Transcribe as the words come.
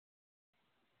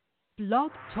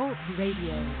Blog Talk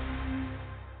Radio.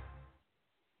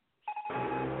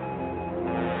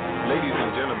 Ladies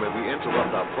and gentlemen, we interrupt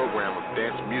our program of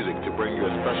dance music to bring you a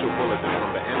special bulletin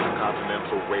from the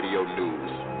Intercontinental Radio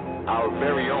News. Our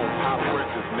very own Pop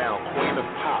Princess, now Queen of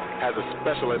Pop, has a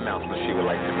special announcement she would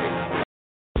like to make.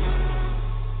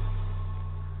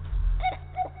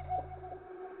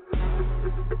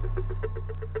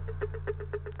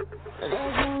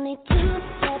 There's only two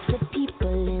types of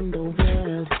people in the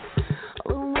world.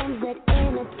 The ones that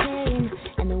entertain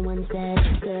and the ones that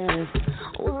serve.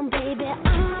 Well, baby,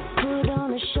 I'm a put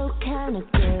on a show kind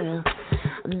of girl.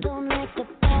 Don't like the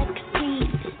back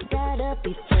seat, gotta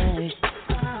be first.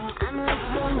 I'm like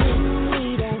the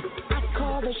ringleader, I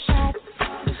call the shots.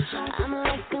 I'm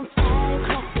like a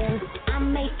firecracker, I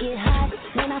make it hot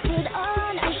when I put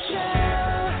on a show.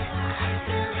 I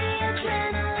feel the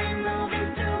adrenaline moving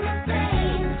through my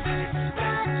veins.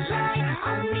 Spotlight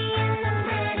on me and I'm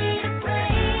ready to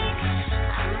break.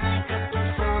 I'm like a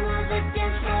performer, the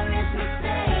dance floor is my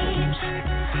stage.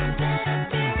 Better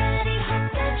be ready,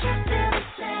 hope that you feel the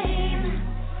same.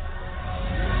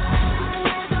 All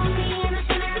eyes on me in the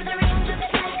center of the ring,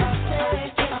 drop it like a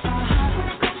surge. When I crash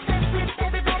that whip,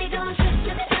 everybody don't trip,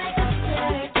 drop it like a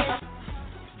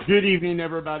surge. Good evening,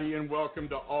 everybody, and welcome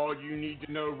to All You Need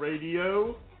to Know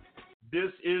Radio.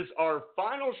 This is our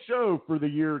final show for the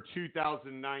year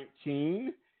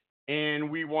 2019,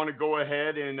 and we want to go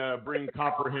ahead and bring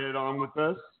Copperhead on with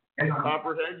us.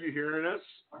 Copperhead, you hearing us?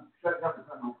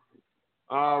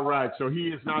 All right, so he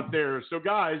is not there. So,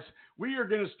 guys, we are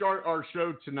going to start our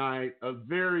show tonight a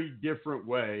very different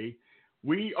way.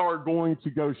 We are going to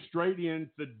go straight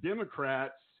into the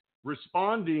Democrats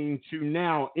responding to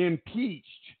now impeached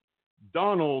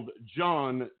Donald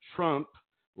John Trump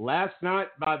last night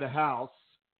by the House,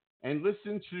 and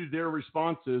listen to their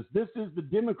responses. This is the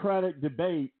Democratic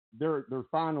debate, their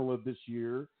final of this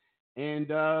year, and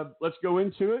let's go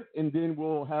into it, and then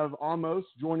we'll have Amos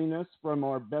joining us from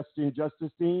our Best in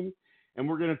Justice team, and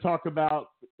we're going to talk about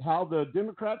how the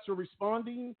Democrats are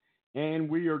responding, and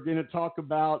we are going to talk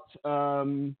about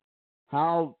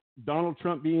how Donald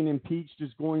Trump being impeached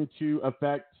is going to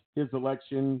affect his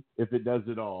election, if it does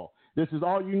at all. This is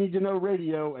All You Need to Know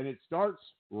Radio, and it starts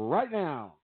right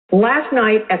now. Last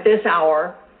night at this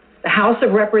hour, the House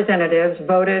of Representatives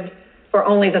voted for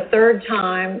only the third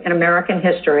time in American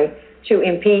history to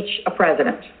impeach a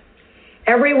president.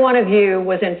 Every one of you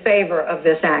was in favor of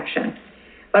this action.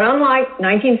 But unlike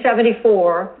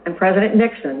 1974 and President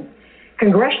Nixon,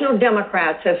 congressional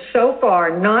Democrats have so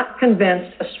far not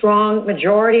convinced a strong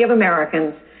majority of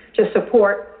Americans to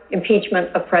support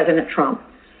impeachment of President Trump.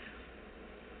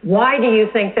 Why do you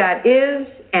think that is,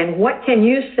 and what can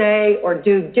you say or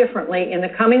do differently in the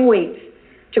coming weeks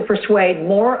to persuade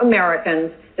more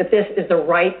Americans that this is the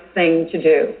right thing to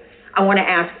do? I want to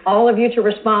ask all of you to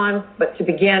respond, but to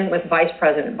begin with Vice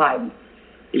President Biden.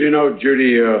 You know,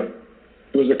 Judy,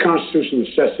 it was a constitutional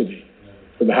necessity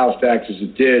for the House to act as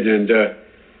it did, and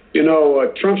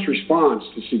Trump's response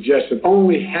to suggest that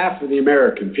only half of the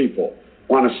American people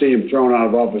want to see him thrown out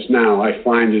of office now, I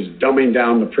find is dumbing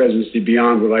down the presidency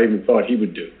beyond what I even thought he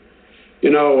would do.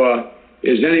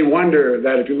 Is any wonder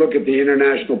that if you look at the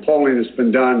international polling that's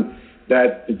been done,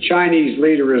 that the Chinese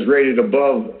leader is rated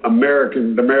above the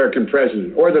American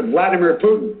president, or that Vladimir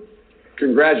Putin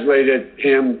congratulated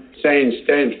him, saying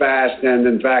stand fast, and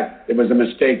in fact, it was a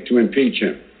mistake to impeach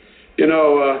him.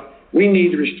 We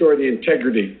need to restore the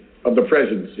integrity of the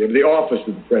presidency, of the office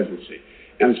of the presidency.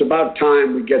 And it's about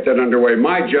time we get that underway.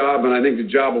 My job, and I think the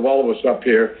job of all of us up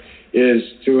here, is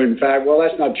to, in fact, well,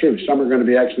 that's not true. Some are going to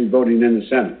be actually voting in the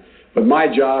Senate. But my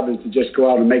job is to just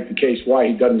go out and make the case why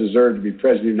he doesn't deserve to be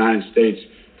president of the United States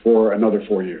for another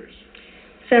 4 years.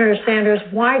 Senator Sanders,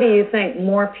 why do you think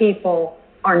more people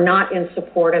are not in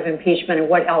support of impeachment, and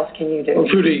what else can you do? Well,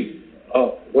 Judy,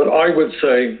 what I would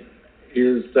say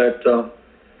is that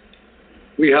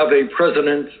we have a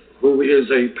president who is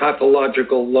a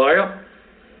pathological liar.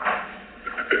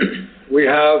 We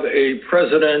have a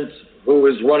president who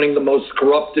is running the most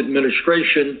corrupt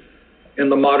administration in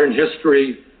the modern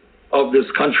history of this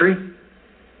country.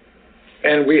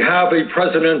 And we have a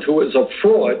president who is a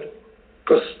fraud,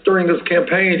 because during this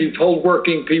campaign, he told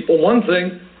working people one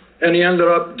thing, and he ended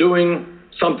up doing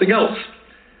something else.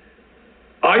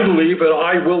 I believe, and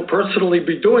I will personally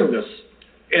be doing this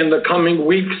in the coming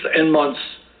weeks and months,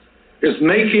 is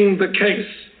making the case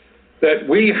that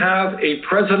we have a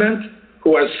president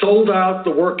who has sold out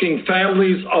the working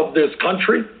families of this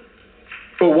country,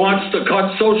 who wants to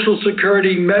cut Social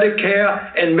Security,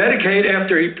 Medicare, and Medicaid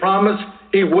after he promised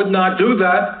he would not do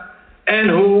that,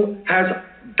 and who has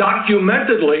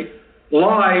documentedly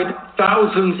lied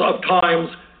thousands of times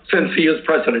since he is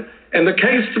president. And the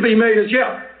case to be made is,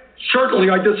 yeah, certainly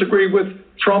I disagree with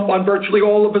Trump on virtually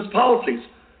all of his policies.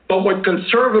 But what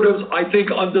conservatives, I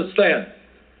think, understand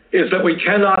is that we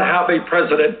cannot have a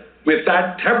president with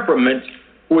that temperament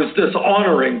who is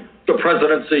dishonoring the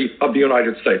presidency of the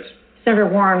United States. Senator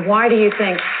Warren, why do you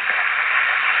think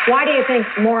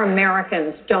more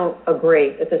Americans don't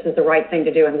agree that this is the right thing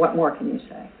to do, and what more can you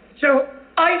say? So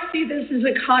I see this as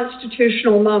a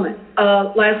constitutional moment.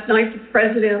 Last night, the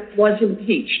president was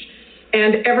impeached,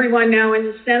 and everyone now in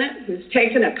the Senate has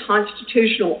taken a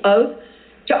constitutional oath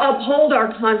to uphold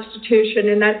our Constitution,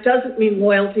 and that doesn't mean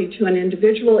loyalty to an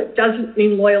individual. It doesn't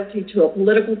mean loyalty to a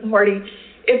political party.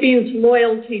 It means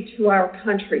loyalty to our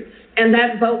country, and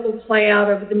that vote will play out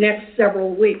over the next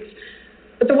several weeks.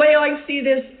 But the way I see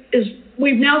this is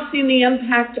we've now seen the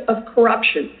impact of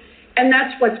corruption, and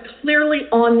that's what's clearly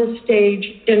on the stage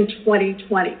in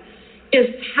 2020, is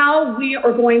how we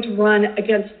are going to run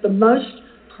against the most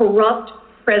corrupt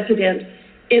president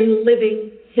in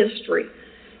living history.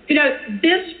 You know,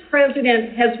 this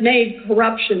president has made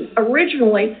corruption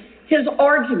originally his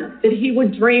argument that he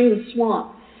would drain the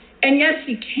swamp. And yet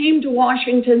he came to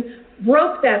Washington,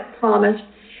 broke that promise,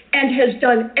 and has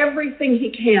done everything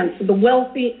he can for the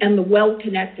wealthy and the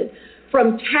well-connected,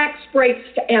 from tax breaks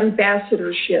to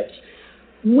ambassadorships.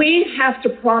 We have to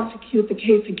prosecute the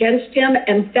case against him,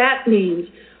 and that means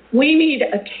we need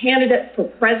a candidate for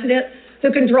president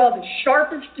who can draw the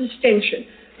sharpest distinction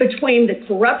between the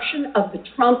corruption of the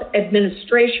Trump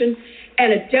administration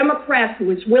and a Democrat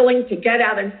who is willing to get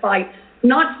out and fight,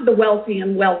 not for the wealthy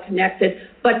and well-connected,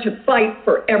 but to fight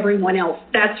for everyone else.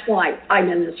 That's why I'm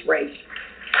in this race.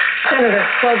 Senator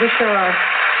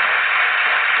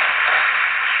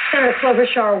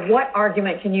Klobuchar, what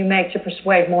argument can you make to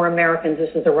persuade more Americans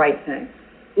this is the right thing?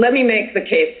 Let me make the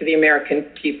case to the American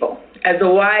people. As a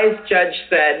wise judge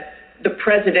said, the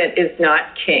president is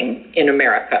not king in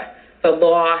America. The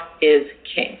law is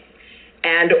king.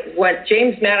 And what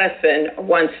James Madison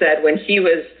once said when he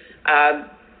was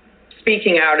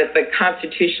speaking out at the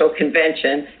Constitutional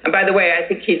Convention, and by the way, I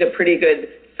think he's a pretty good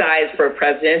size for a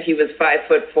president. He was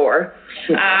 5'4".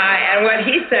 And what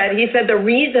he said the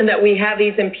reason that we have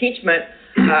these impeachment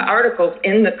articles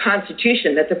in the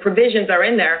Constitution, that the provisions are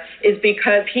in there, is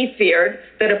because he feared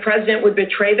that a president would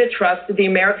betray the trust of the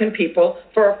American people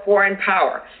for a foreign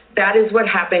power. That is what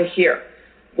happened here.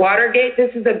 Watergate,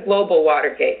 this is a global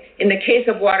Watergate. In the case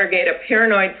of Watergate, a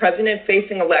paranoid president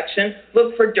facing election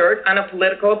looked for dirt on a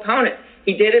political opponent.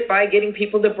 He did it by getting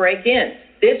people to break in.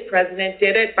 This president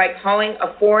did it by calling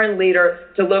a foreign leader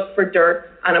to look for dirt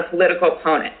on a political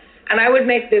opponent. And I would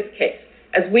make this case.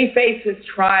 As we face this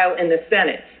trial in the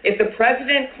Senate, if the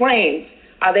president claims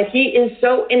that he is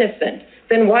so innocent,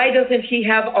 then why doesn't he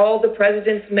have all the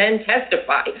president's men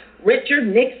testify? Richard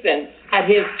Nixon had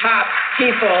his top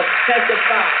people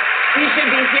testify. We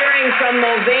should be hearing from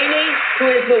Mulvaney, who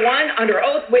is the one, under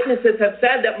oath, witnesses have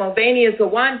said that Mulvaney is the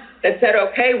one that said,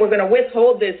 okay, we're going to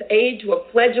withhold this aid to a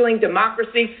fledgling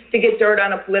democracy to get dirt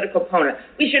on a political opponent.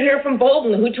 We should hear from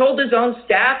Bolton, who told his own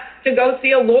staff to go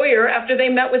see a lawyer after they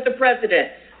met with the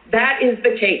president. That is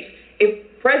the case.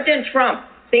 If President Trump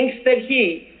thinks that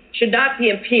he should not be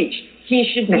impeached,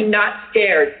 he should be not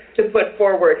scared to put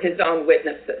forward his own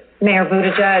witnesses. Mayor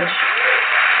Buttigieg,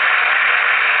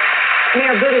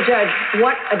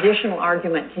 what additional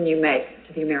argument can you make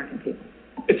to the American people?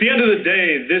 At the end of the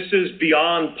day, this is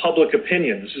beyond public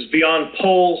opinion. This is beyond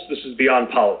polls. This is beyond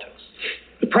politics.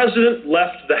 The president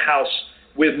left the House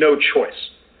with no choice.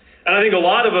 And I think a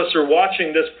lot of us are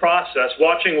watching this process,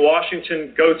 watching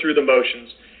Washington go through the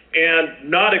motions, and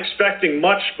not expecting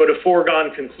much but a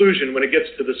foregone conclusion when it gets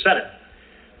to the Senate.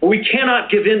 But we cannot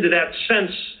give in to that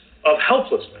sense of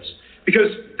helplessness,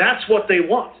 because that's what they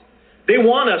want. They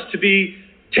want us to be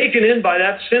taken in by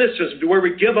that cynicism to where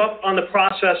we give up on the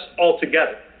process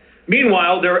altogether.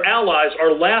 Meanwhile, their allies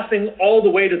are laughing all the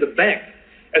way to the bank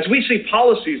as we see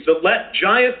policies that let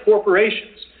giant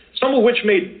corporations, some of which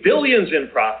made billions in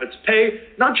profits, pay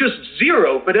not just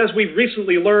zero, but as we've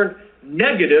recently learned,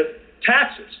 negative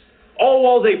taxes, all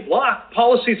while they block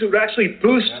policies that would actually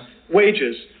boost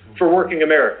wages for working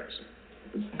Americans.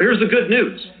 Here's the good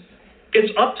news.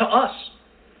 It's up to us.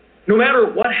 No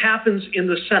matter what happens in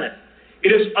the Senate, it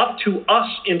is up to us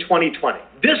in 2020.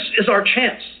 This is our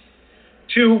chance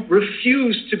to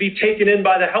refuse to be taken in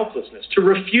by the helplessness, to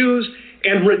refuse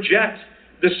and reject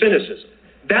the cynicism.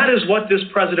 That is what this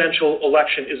presidential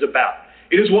election is about.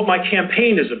 It is what my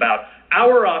campaign is about.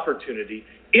 Our opportunity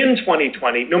in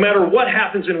 2020, no matter what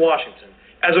happens in Washington,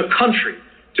 as a country,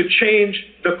 to change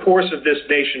the course of this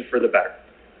nation for the better.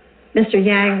 Mr.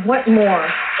 Yang, what more?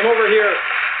 I'm over here.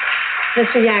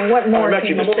 Mr. Yang, what more can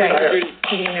you Mr. say Steyer.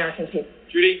 to the American people?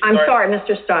 Judy? I'm sorry,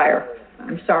 Mr. Steyer.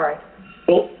 I'm sorry.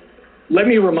 Well, let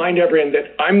me remind everyone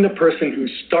that I'm the person who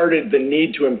started the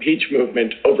need to impeach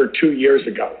movement over 2 years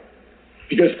ago.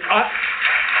 Because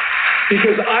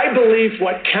I believe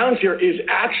what counts here is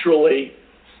actually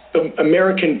the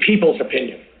American people's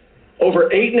opinion. Over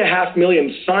 8.5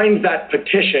 million signed that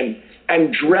petition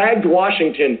and dragged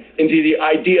Washington into the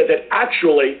idea that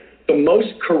actually the most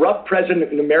corrupt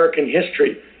president in American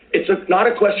history, it's not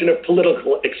a question of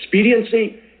political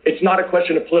expediency, it's not a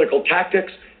question of political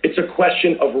tactics, it's a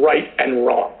question of right and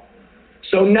wrong.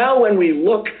 So now when we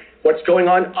look what's going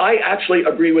on, I actually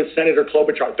agree with Senator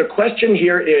Klobuchar. The question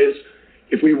here is,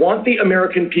 if we want the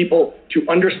American people to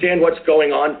understand what's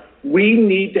going on, we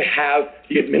need to have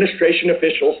the administration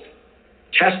officials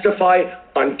testify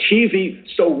on TV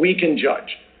so we can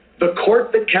judge. The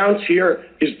court that counts here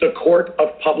is the court of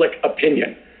public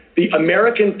opinion. The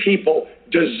American people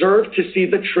deserve to see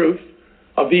the truth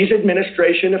of these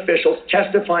administration officials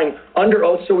testifying under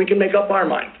oath so we can make up our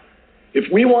mind.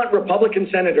 If we want Republican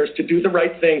senators to do the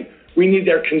right thing, we need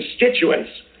their constituents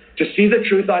to see the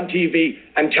truth on TV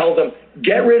and tell them,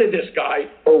 get rid of this guy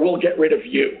or we'll get rid of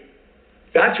you.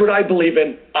 That's what I believe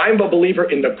in. I'm a believer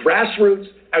in the grassroots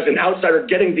as an outsider,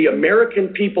 getting the American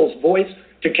people's voice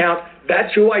to count.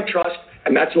 That's who I trust,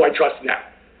 and that's who I trust now.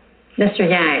 Mr.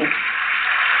 Yang.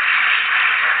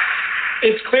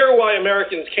 It's clear why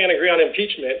Americans can't agree on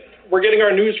impeachment. We're getting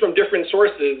our news from different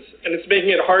sources, and it's making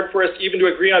it hard for us even to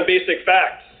agree on basic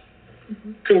facts.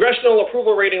 Congressional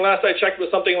approval rating last I checked was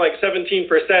something like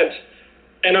 17%,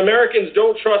 and Americans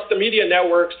don't trust the media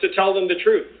networks to tell them the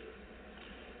truth.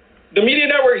 The media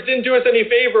networks didn't do us any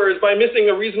favors by missing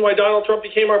the reason why Donald Trump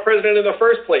became our president in the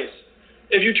first place.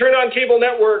 If you turn on cable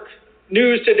network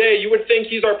news today, you would think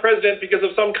he's our president because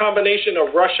of some combination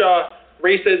of Russia,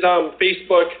 racism,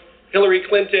 Facebook, Hillary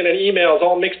Clinton, and emails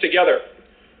all mixed together.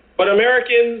 But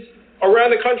Americans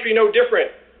around the country know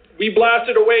different. We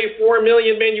blasted away 4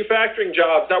 million manufacturing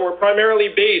jobs that were primarily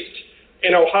based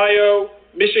in Ohio,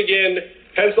 Michigan,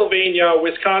 Pennsylvania,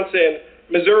 Wisconsin,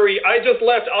 Missouri. I just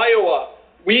left Iowa.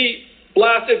 We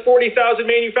blasted 40,000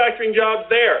 manufacturing jobs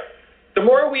there. The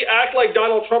more we act like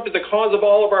Donald Trump is the cause of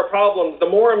all of our problems, the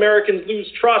more Americans lose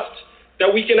trust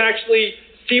that we can actually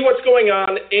see what's going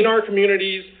on in our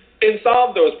communities and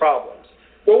solve those problems.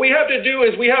 What we have to do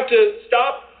is we have to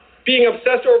stop being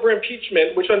obsessed over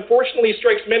impeachment, which unfortunately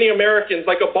strikes many Americans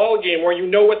like a ball game where you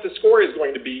know what the score is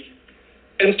going to be,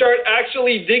 and start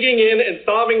actually digging in and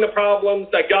solving the problems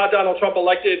that got Donald Trump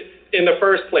elected in the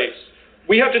first place.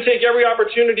 We have to take every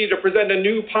opportunity to present a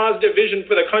new positive vision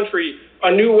for the country, a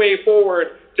new way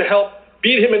forward to help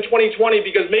beat him in 2020,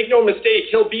 because make no mistake,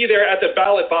 he'll be there at the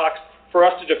ballot box for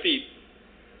us to defeat.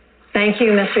 Thank you,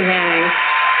 Mr. Yang.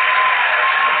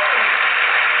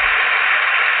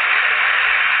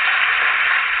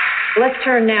 Let's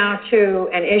turn now to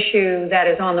an issue that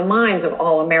is on the minds of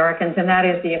all Americans, and that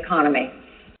is the economy.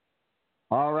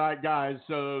 All right, guys.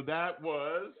 So that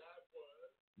was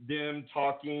them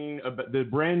talking about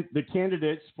the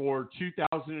candidates for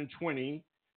 2020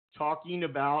 talking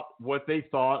about what they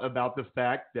thought about the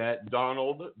fact that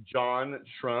Donald John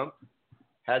Trump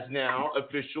has now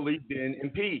officially been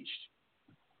impeached.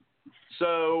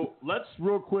 So let's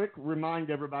real quick remind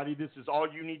everybody, this is All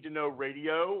You Need to Know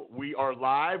Radio. We are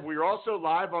live. We are also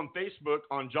live on Facebook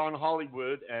on John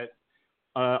Hollywood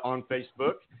on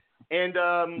Facebook.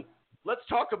 And let's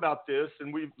talk about this.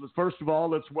 And first of all,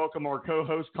 let's welcome our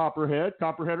co-host, Copperhead.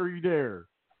 Copperhead, are you there?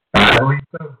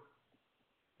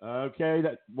 Okay,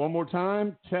 one more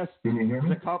time. Test. Can you hear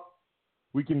me?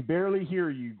 We can barely hear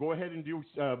you. Go ahead and do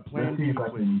Plan B,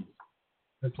 please.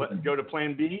 Go to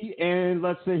Plan B, and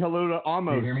let's say hello to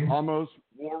Amos. Amos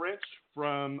Warrich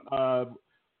from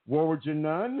Warwich and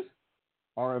Nunn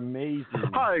are amazing.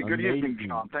 Hi, good evening,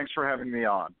 John. Thanks for having me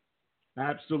on.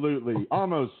 Absolutely.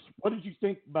 Amos, what did you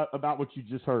think about what you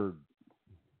just heard?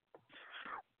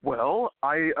 Well,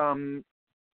 I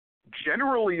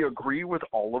generally agree with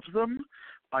all of them.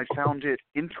 I found it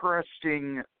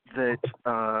interesting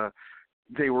that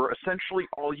they were essentially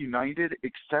all united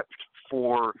except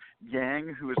for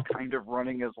Yang, who is kind of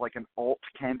running as like an alt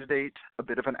candidate, a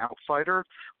bit of an outsider.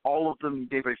 All of them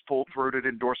gave a full-throated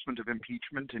endorsement of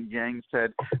impeachment, and Yang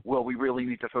said, well, we really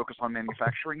need to focus on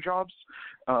manufacturing jobs.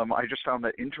 I just found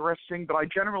that interesting, but I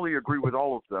generally agree with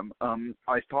all of them.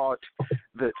 I thought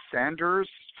that Sanders,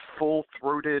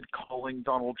 full-throated, calling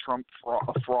Donald Trump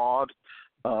a fraud,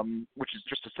 which is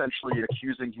just essentially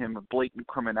accusing him of blatant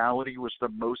criminality, was the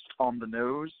most on the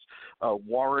nose.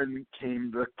 Warren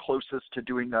came the closest to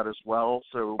doing that as well.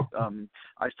 So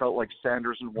I felt like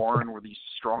Sanders and Warren were the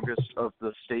strongest of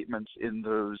the statements in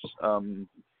those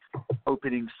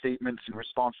opening statements in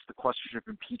response to the question of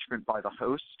impeachment by the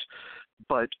host.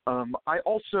 But I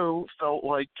also felt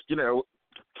like,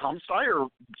 Tom Steyer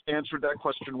answered that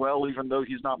question well, even though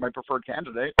he's not my preferred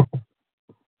candidate.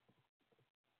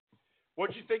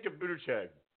 What do you think of Buttigieg?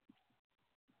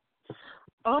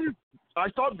 I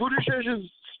thought Buttigieg's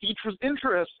speech was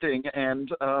interesting, and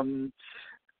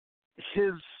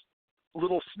his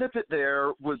little snippet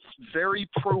there was very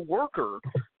pro-worker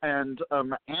and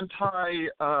anti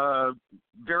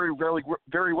very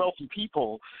wealthy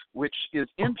people, which is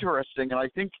interesting, and I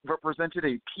think represented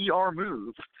a PR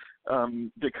move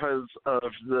because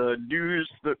of the news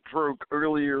that broke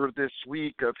earlier this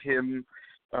week of him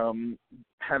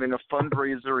having a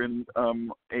fundraiser in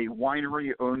a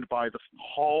winery owned by the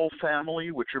Hall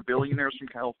family, which are billionaires from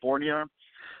California.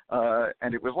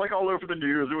 And it was like all over the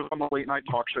news. It was on the late night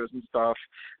talk shows and stuff.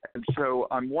 And so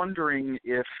I'm wondering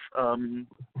if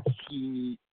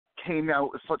he came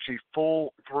out with such a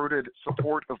full-throated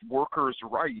support of workers'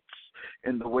 rights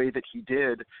in the way that he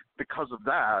did because of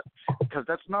that, because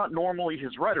that's not normally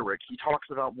his rhetoric. He talks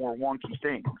about more wonky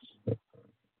things.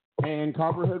 And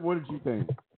Copperhead, what did you think?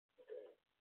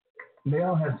 They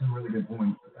all had some really good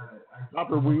points.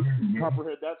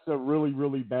 Copperhead, that's a really,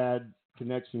 really bad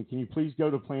connection. Can you please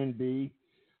go to Plan B?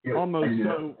 Yes,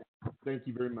 So, thank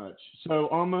you very much. So,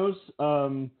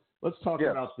 let's talk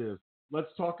about this. Let's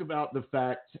talk about the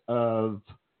fact of,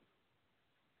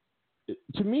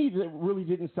 to me, that really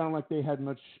didn't sound like they had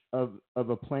much of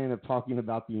a plan of talking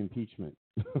about the impeachment.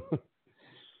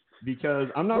 Because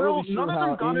I'm not really sure none of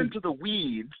them got into the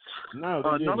weeds. No,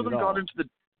 none of them got into the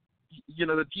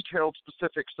detailed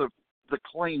specifics of the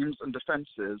claims and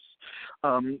defenses,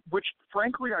 which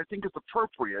frankly I think is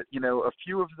appropriate. A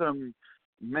few of them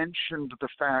mentioned the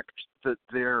fact that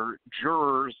their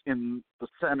jurors in the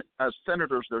Senate, as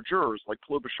senators, they're jurors like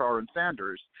Klobuchar and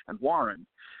Sanders and Warren.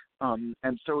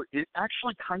 And so it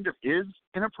actually kind of is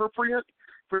inappropriate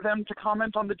for them to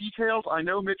comment on the details. I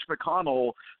know Mitch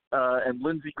McConnell and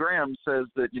Lindsey Graham says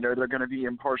that, they're going to be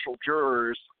impartial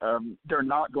jurors. They're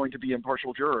not going to be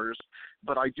impartial jurors,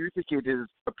 but I do think it is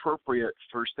appropriate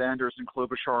for Sanders and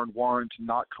Klobuchar and Warren to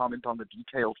not comment on the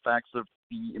detailed facts of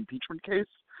the impeachment case.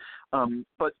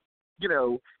 But,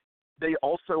 they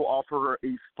also offer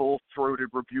a full-throated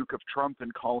rebuke of Trump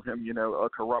and call him, a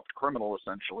corrupt criminal,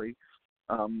 essentially.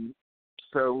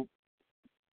 So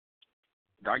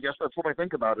I guess that's what I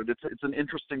think about it. It's an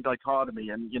interesting dichotomy,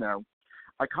 and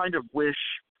I kind of wish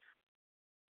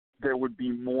there would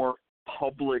be more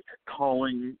public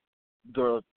calling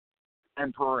the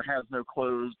emperor has no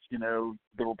clothes. The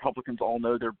Republicans all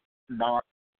know they're not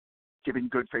giving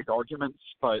good faith arguments,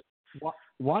 but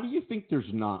why do you think they're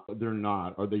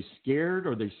not? Are they scared?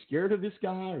 Are they scared of this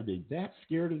guy? Are they that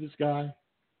scared of this guy?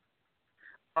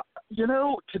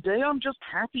 Today I'm just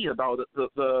happy about it,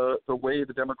 the way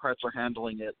the Democrats are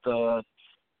handling it. The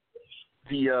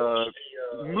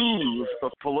move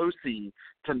of Pelosi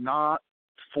to not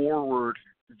forward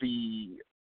the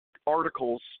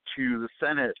articles to the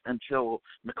Senate until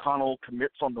McConnell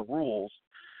commits on the rules,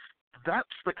 that's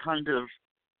the kind of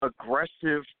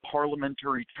aggressive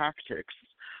parliamentary tactics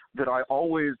that I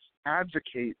always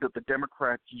advocate that the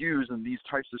Democrats use in these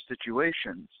types of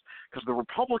situations, because the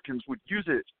Republicans would use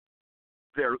it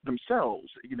themselves.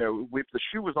 If the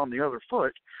shoe was on the other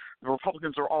foot, the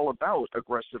Republicans are all about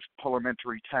aggressive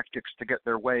parliamentary tactics to get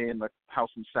their way in the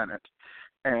House and Senate.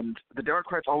 And the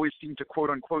Democrats always seem to, quote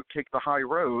unquote, take the high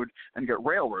road and get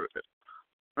railroaded.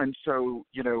 And so,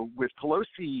 with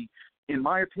Pelosi, in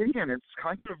my opinion, it's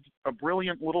kind of a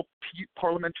brilliant little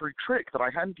parliamentary trick that I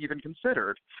hadn't even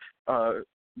considered.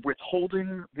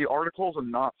 Withholding the articles and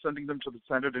not sending them to the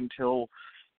Senate until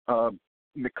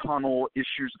McConnell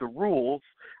issues the rules,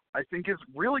 I think is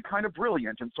really kind of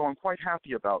brilliant, and so I'm quite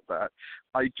happy about that.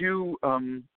 I do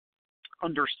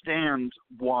understand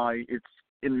why it's,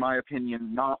 in my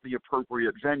opinion, not the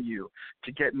appropriate venue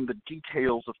to get in the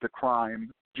details of the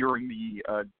crime during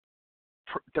the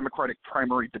Democratic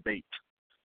primary debate.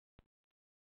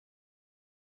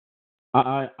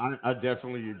 I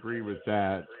definitely agree with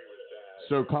that.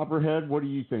 So, Copperhead, what do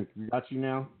you think? We got you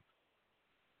now?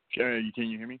 Can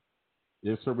you hear me?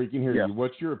 Yes, sir, we can hear you.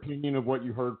 What's your opinion of what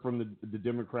you heard from the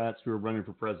Democrats who are running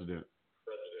for president?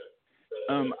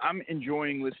 I'm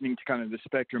enjoying listening to kind of the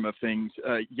spectrum of things.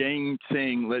 Yang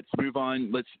saying, let's move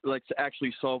on, let's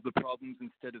actually solve the problems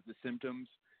instead of the symptoms,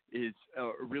 is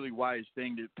a really wise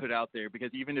thing to put out there,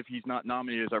 because even if he's not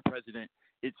nominated as our president,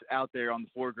 it's out there on the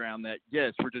foreground that,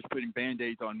 yes, we're just putting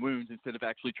Band-Aids on wounds instead of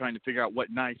actually trying to figure out what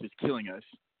knife is killing us.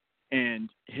 And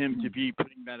him to be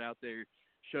putting that out there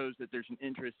shows that there's an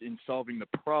interest in solving the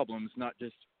problems, not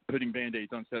just putting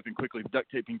Band-Aids on stuff and quickly duct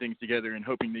taping things together and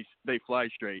hoping they fly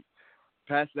straight.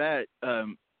 Past that,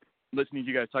 listening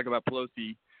to you guys talk about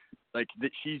Pelosi, like,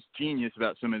 that she's genius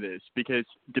about some of this, because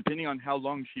depending on how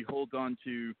long she holds on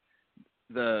to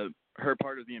her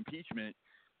part of the impeachment,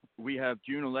 we have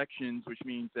June elections, which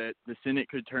means that the Senate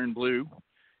could turn blue.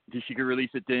 She could release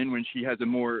it then when she has a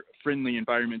more friendly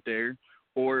environment there,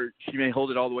 or she may hold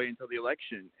it all the way until the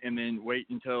election and then wait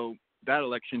until that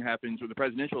election happens or the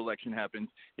presidential election happens.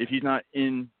 If he's not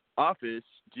in office,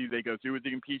 do they go through with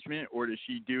the impeachment, or does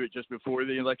she do it just before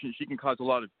the election? She can cause a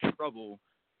lot of trouble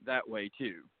that way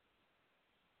too.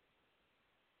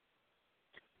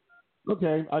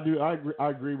 Okay, I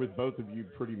agree with both of you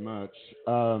pretty much.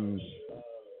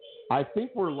 I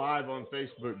think we're live on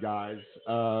Facebook, guys.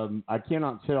 I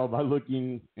cannot tell by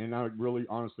looking, and I really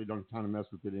honestly don't kind of mess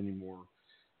with it anymore.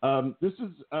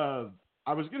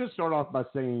 I was going to start off by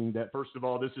saying that, first of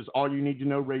all, this is All You Need to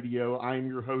Know Radio. I am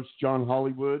your host, John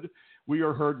Hollywood. We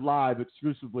are heard live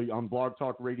exclusively on Blog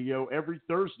Talk Radio every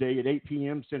Thursday at 8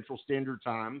 p.m. Central Standard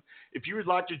Time. If you would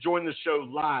like to join the show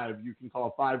live, you can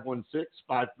call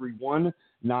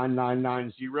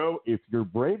 516-531-9990. If you're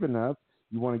brave enough,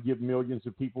 you want to give millions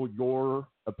of people your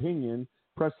opinion,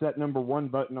 press that number 1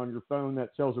 button on your phone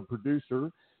that tells a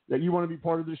producer that you want to be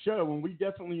part of the show, and we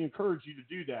definitely encourage you to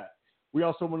do that. We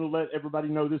also want to let everybody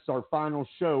know this is our final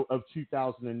show of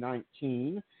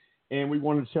 2019, and we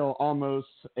want to tell Amos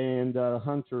and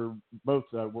Hunter, both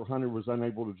where Hunter was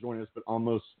unable to join us, but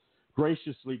Amos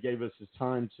graciously gave us his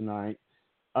time tonight,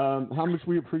 how much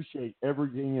we appreciate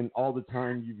everything and all the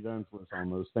time you've done for us,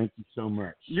 Amos. Thank you so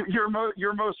much. You're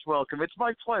most welcome. It's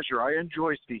my pleasure. I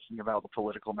enjoy speaking about the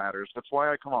political matters. That's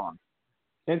why I come on.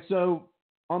 And so,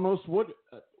 Amos, what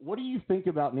do you think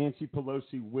about Nancy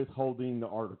Pelosi withholding the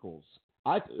articles?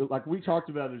 Like we talked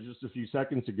about it just a few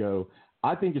seconds ago,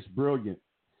 I think it's brilliant.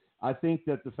 I think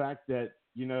that the fact that,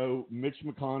 Mitch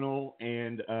McConnell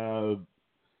and,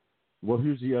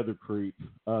 who's the other creep?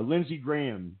 Lindsey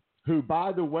Graham, who,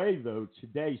 by the way, though,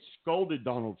 today scolded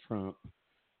Donald Trump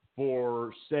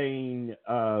for saying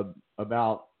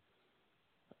about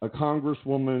a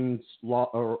congresswoman's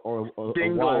or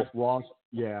a wife lost.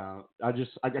 Yeah,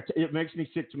 it makes me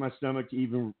sick to my stomach to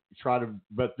even try to.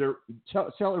 But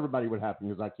tell everybody what happened,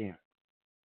 because I can't.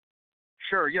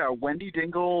 Sure. Yeah, Wendy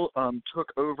Dingle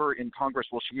took over in Congress.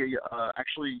 Well, she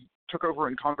actually took over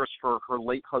in Congress for her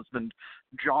late husband,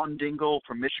 John Dingle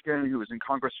from Michigan, who was in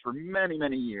Congress for many,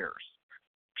 many years,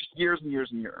 just years and years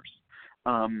and years.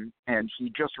 And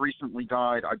he just recently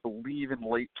died, I believe, in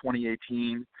late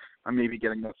 2018. I may be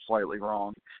getting that slightly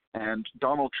wrong. And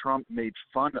Donald Trump made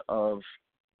fun of,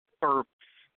 or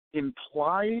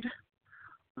implied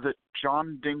that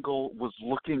John Dingle was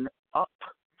looking up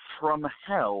from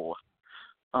hell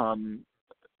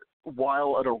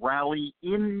while at a rally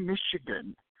in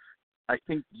Michigan. I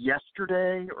think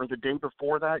yesterday or the day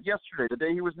before that. Yesterday, the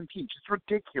day he was impeached. It's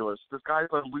ridiculous. This guy's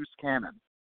a loose cannon.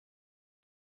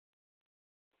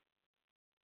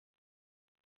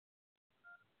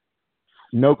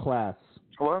 No class.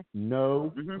 Hello?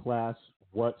 No class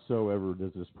whatsoever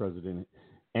does this president.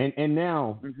 And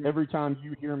now, every time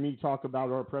you hear me talk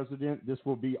about our president, this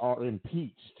will be our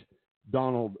impeached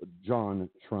Donald John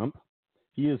Trump.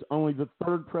 He is only the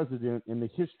 3rd president in the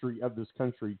history of this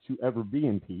country to ever be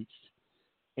impeached.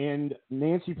 And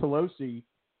Nancy Pelosi,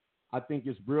 I think,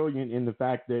 is brilliant in the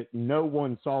fact that no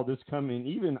one saw this coming.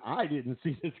 Even I didn't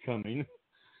see this coming.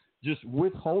 Just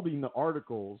withholding the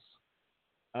articles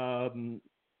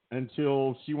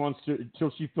until she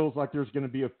feels like there's going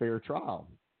to be a fair trial.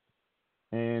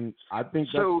 And I think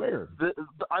that's fair.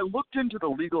 I looked into the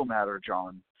legal matter,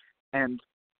 John, and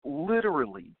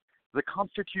literally the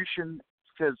Constitution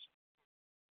says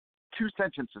 2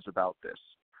 sentences about this.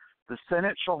 The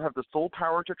Senate shall have the sole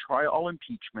power to try all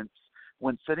impeachments.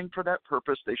 When sitting for that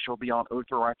purpose, they shall be on oath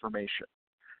or affirmation.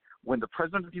 When the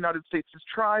President of the United States is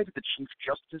tried, the Chief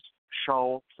Justice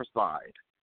shall preside.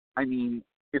 I mean,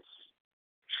 it's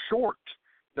short.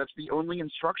 That's the only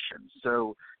instruction.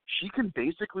 So she can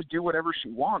basically do whatever she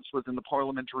wants within the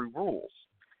parliamentary rules.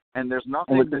 And there's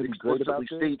nothing that explicitly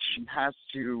states she has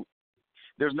to.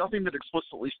 There's nothing that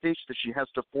explicitly states that she has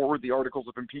to forward the articles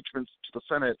of impeachment to the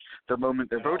Senate the moment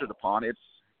they're voted upon. It's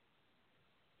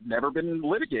never been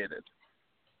litigated.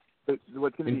 But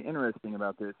what's going to be interesting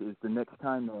about this is the next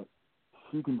time that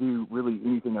she can do really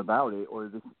anything about it,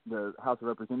 or the House of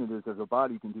Representatives as a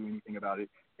body can do anything about it.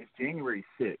 It's January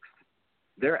 6th.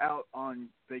 They're out on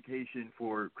vacation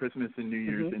for Christmas and New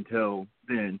Year's until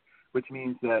then, which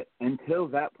means that until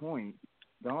that point,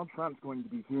 Donald Trump's going to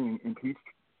be hearing impeached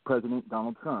President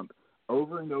Donald Trump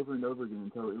over and over and over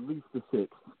again until at least the 6th.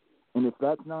 And if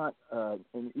that's not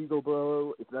an ego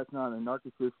blow, if that's not a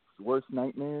narcissist's worst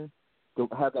nightmare, to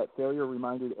have that failure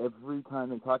reminded every time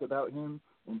they talk about him,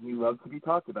 and he loves to be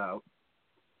talked about,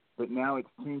 but now it's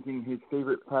changing his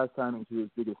favorite pastime into his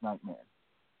biggest nightmare.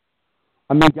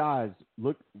 I mean, guys,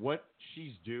 look, what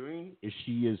she's doing is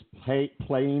she is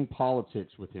playing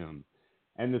politics with him.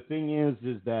 And the thing is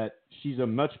that she's a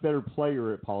much better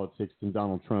player at politics than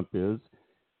Donald Trump is.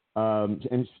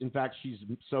 And in fact, she's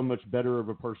so much better of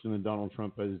a person than Donald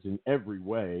Trump is in every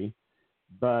way.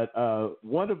 But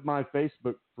one of my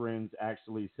Facebook friends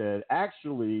actually said,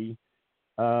 he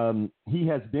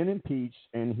has been impeached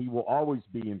and he will always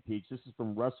be impeached. This is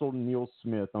from Russell Neil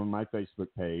Smith on my Facebook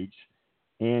page.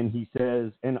 And he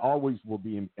says, and always will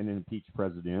be an impeached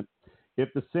president.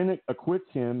 If the Senate acquits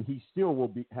him, he still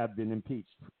will have been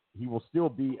impeached. He will still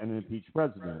be an impeached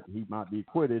president. He might be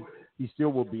acquitted. He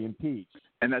still will be impeached.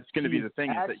 And that's going to be the thing,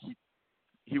 is that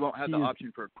he won't have the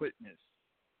option for acquittance.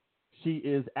 She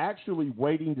is actually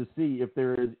waiting to see if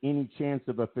there is any chance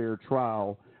of a fair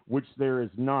trial, which there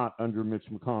is not under Mitch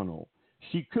McConnell.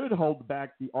 She could hold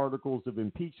back the articles of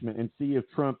impeachment and see if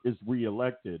Trump is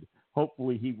reelected.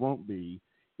 Hopefully he won't be.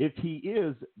 If he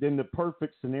is, then the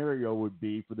perfect scenario would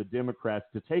be for the Democrats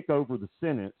to take over the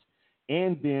Senate,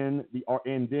 and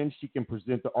then she can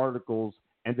present the articles,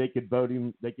 and they could vote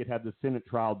him. They could have the Senate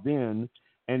trial then,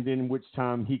 and then in which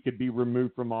time he could be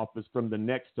removed from office from the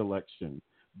next election.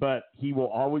 But he will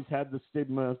always have the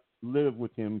stigma live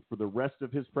with him for the rest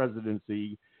of his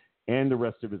presidency and the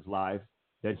rest of his life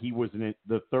that he was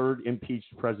the third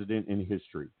impeached president in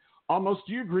history. Almost,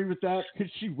 do you agree with that? Could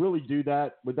she really do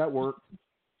that? Would that work?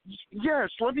 Yes,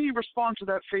 let me respond to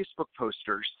that Facebook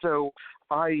poster. So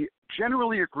I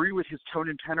generally agree with his tone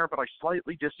and tenor, but I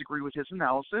slightly disagree with his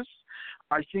analysis.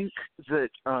 I think that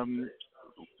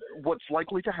what's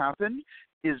likely to happen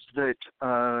is that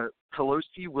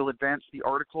Pelosi will advance the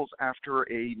articles after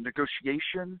a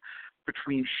negotiation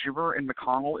between Schumer and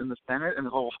McConnell in the Senate, and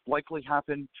it will likely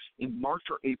happen in March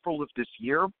or April of this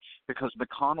year, because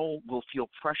McConnell will feel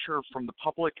pressure from the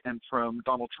public and from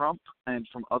Donald Trump and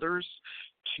from others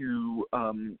to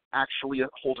actually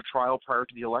hold a trial prior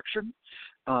to the election.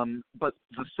 But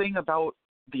the thing about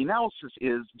the analysis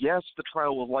is, yes, the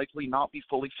trial will likely not be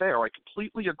fully fair. I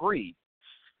completely agree.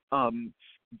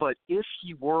 But if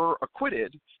he were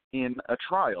acquitted in a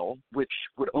trial, which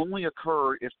would only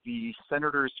occur if the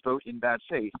senators vote in bad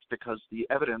faith because the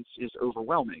evidence is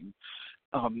overwhelming,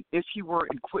 if he were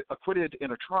acquitted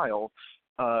in a trial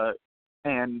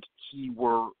and he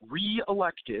were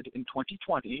re-elected in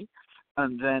 2020,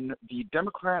 and then the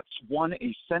Democrats won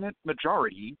a Senate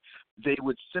majority, they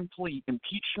would simply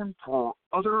impeach him for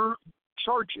other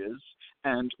charges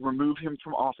and remove him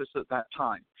from office at that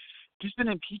time. He's been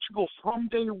impeachable from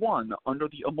day one under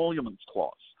the emoluments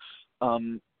clause.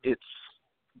 It's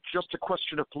just a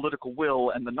question of political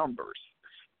will and the numbers.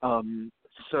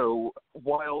 So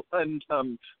while, and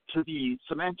to the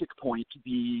semantic point,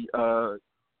 the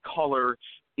caller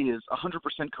is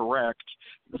 100% correct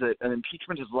that an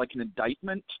impeachment is like an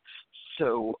indictment.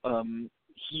 So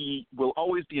he will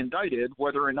always be indicted.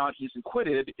 Whether or not he's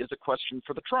acquitted is a question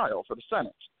for the trial, for the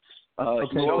Senate.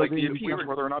 He will always be impeached.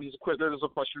 Whether or not he's acquitted is a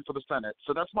question for the Senate.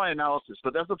 So that's my analysis.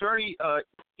 But that's a very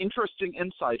interesting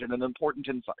insight and an important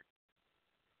insight.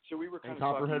 So we were kind of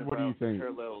talking about what do you think?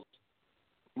 Parallels.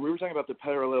 We were talking about the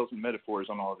parallels and metaphors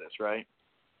on all of this, right?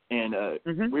 And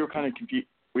we were kind of confused.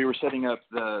 We were setting up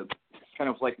the kind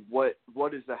of like what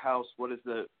is the House, what is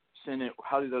the Senate,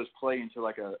 how do those play into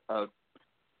like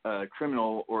a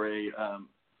criminal or a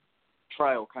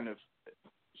trial kind of.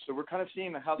 So we're kind of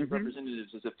seeing the House of Representatives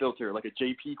as a filter, like a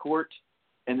JP court,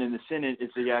 and then the Senate is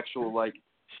the actual like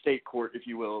state court, if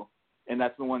you will, and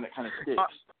that's the one that kind of sticks.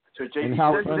 So JP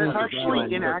that's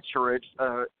actually inaccurate.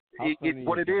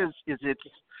 What it is it's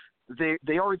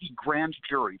they are the grand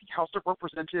jury. The House of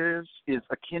Representatives is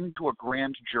akin to a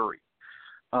grand jury,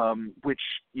 which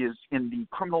is in the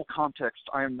criminal context.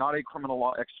 I am not a criminal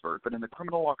law expert, but in the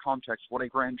criminal law context, what a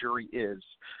grand jury is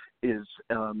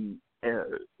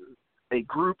a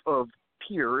group of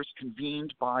peers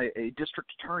convened by a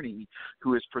district attorney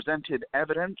who has presented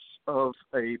evidence of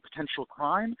a potential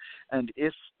crime, and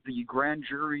if the grand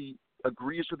jury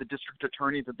agrees with the district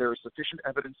attorney that there is sufficient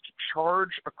evidence to charge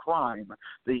a crime,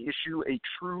 they issue a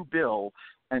true bill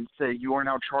and say you are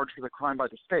now charged with a crime by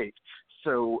the state.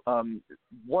 So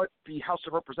what the House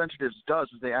of Representatives does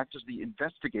is they act as the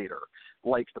investigator,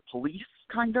 like the police,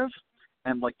 kind of,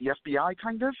 and like the FBI,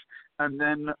 kind of, and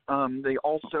then they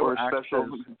also act as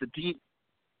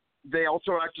They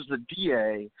also act as the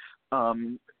DA,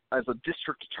 as a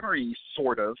district attorney,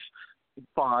 sort of,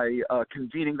 by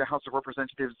convening the House of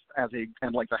Representatives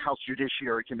and like the House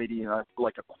Judiciary Committee,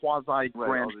 like a quasi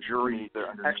grand jury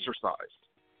exercise.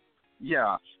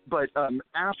 Yeah, but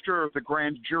after the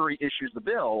grand jury issues the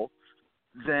bill,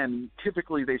 then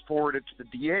typically they forward it to the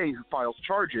DA who files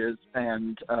charges,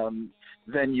 and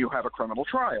then you have a criminal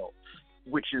trial,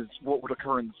 which is what would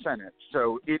occur in the Senate.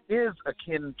 So it is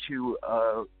akin to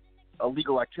a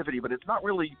legal activity, but it's not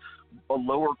really a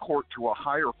lower court to a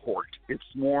higher court.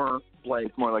 It's more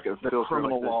like a the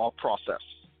criminal law process.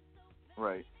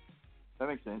 Right. That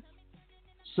makes sense.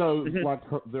 So, like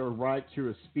their right to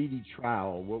a speedy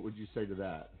trial, what would you say to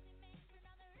that?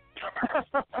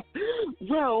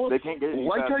 Well, they can't get it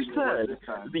like I said,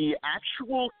 the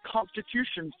actual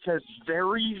Constitution says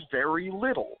very, very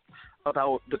little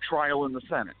about the trial in the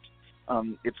Senate.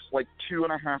 It's like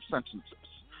 2.5 sentences.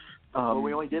 Well,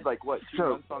 we only did 2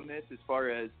 months on this as far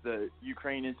as the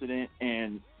Ukraine incident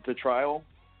and the trial.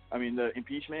 I mean, the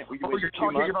impeachment. You're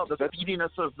talking about the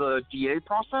speediness of the DA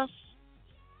process?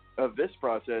 Of this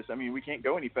process, I mean, we can't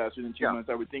go any faster than 2 months.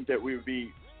 I would think that we would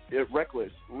be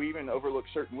reckless. We even overlooked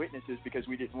certain witnesses because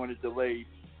we didn't want to delay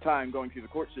time going through the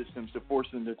court systems to force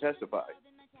them to testify.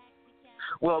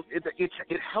 Well, it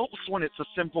helps when it's a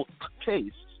simple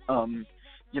case. The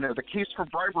case for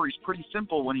bribery is pretty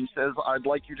simple when he says, "I'd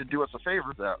like you to do us a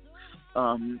favor, though."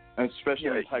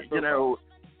 Especially high profile.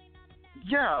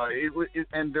 Yeah,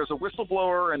 and there's a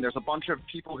whistleblower, and there's a bunch of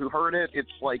people who heard it.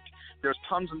 It's like there's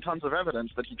tons and tons of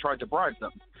evidence that he tried to bribe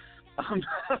them.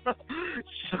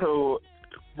 So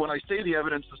when I say the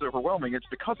evidence is overwhelming, it's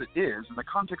because it is. In the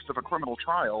context of a criminal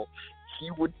trial,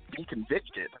 he would be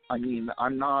convicted. I mean,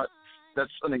 I'm not.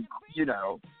 That's I'm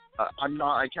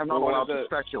not allowed to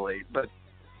speculate, but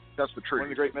that's the truth. One of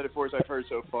the great metaphors I've heard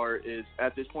so far is,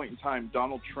 at this point in time,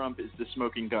 Donald Trump is the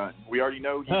smoking gun. We already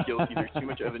know he's guilty. There's too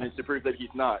much evidence to prove that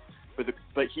he's not. But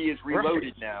he is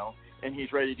reloaded now, and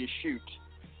he's ready to shoot.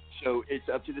 So it's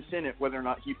up to the Senate whether or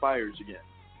not he fires again.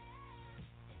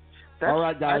 That's all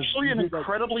right, guys. Actually an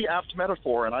incredibly apt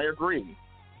metaphor, and I agree.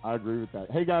 I agree with that.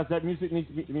 Hey, guys, that music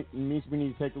means we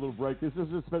need to take a little break. This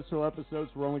is a special episode,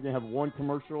 so we're only going to have one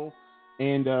commercial.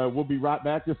 And we'll be right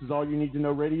back. This is All You Need to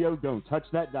Know Radio. Don't touch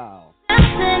that dial.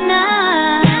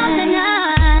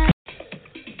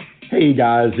 Hey,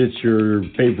 guys. It's your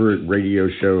favorite radio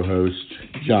show host,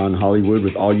 John Hollywood,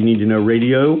 with All You Need to Know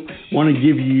Radio. Want to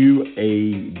give you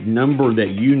a number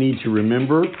that you need to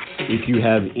remember if you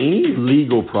have any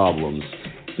legal problems.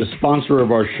 The sponsor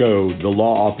of our show, the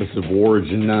Law Office of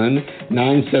Warridge and Nunn,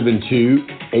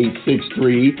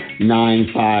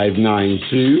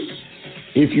 972-863-9592.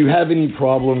 If you have any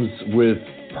problems with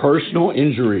personal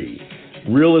injury,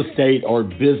 real estate or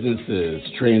businesses,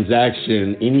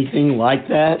 transaction, anything like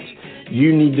that,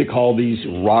 you need to call these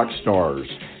rock stars.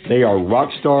 They are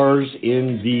rock stars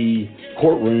in the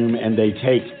courtroom, and they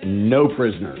take no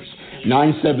prisoners.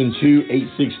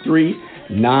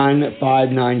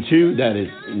 972-863-9592. That is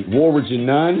Warridge and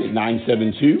Nunn,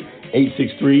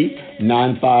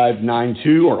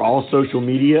 972-863-9592, or all social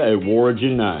media at Warridge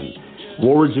and Nunn.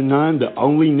 Warridge and Nunn, the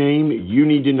only name you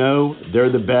need to know.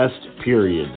 They're the best,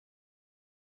 period.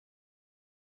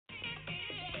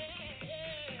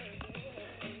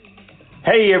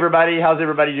 Hey, everybody. How's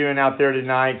everybody doing out there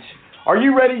tonight? Are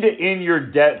you ready to end your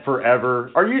debt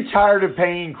forever? Are you tired of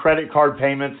paying credit card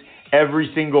payments every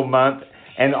single month,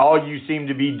 and all you seem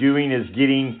to be doing is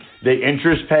getting the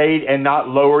interest paid and not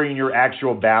lowering your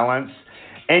actual balance?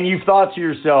 And you've thought to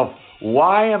yourself,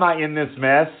 why am I in this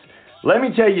mess? Let me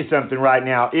tell you something right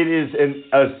now. It is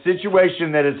a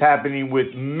situation that is happening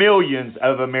with millions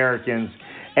of Americans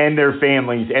and their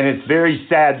families, and it's very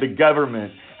sad the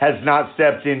government has not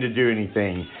stepped in to do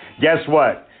anything. Guess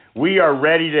what? We are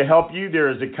ready to help you.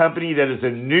 There is a company that is a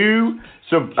new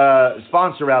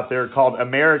sponsor out there called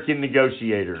American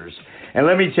Negotiators. And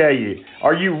let me tell you,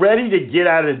 are you ready to get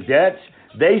out of debt?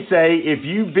 They say if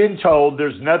you've been told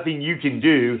there's nothing you can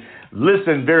do,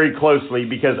 listen very closely,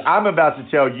 because I'm about to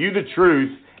tell you the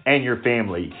truth and your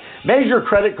family. Major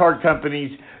credit card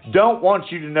companies don't want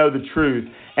you to know the truth.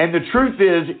 And the truth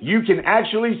is you can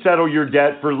actually settle your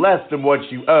debt for less than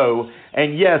what you owe.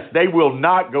 And yes, they will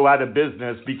not go out of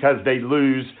business because they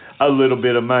lose a little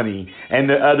bit of money. And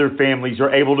the other families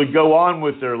are able to go on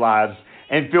with their lives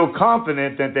and feel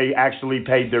confident that they actually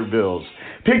paid their bills.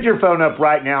 Pick your phone up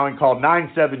right now and call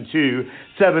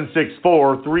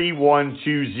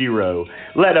 972-764-3120.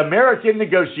 Let American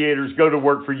Negotiators go to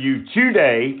work for you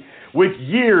today with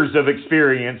years of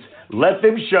experience. Let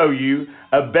them show you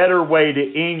a better way to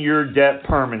end your debt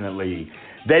permanently.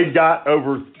 They've got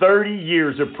over 30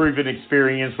 years of proven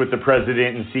experience with the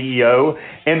president and CEO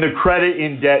in the credit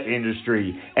and debt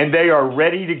industry, and they are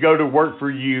ready to go to work for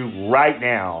you right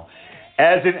now.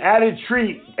 As an added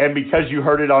treat, and because you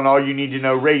heard it on All You Need to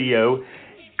Know Radio,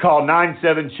 call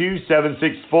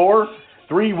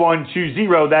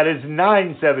 972-764-3120. That is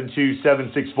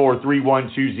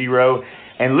 972-764-3120.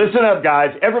 And listen up,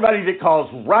 guys. Everybody that calls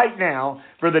right now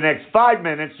for the next 5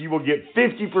 minutes, you will get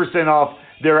 50% off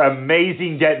their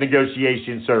amazing debt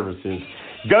negotiation services.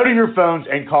 Go to your phones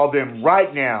and call them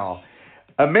right now.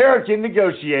 American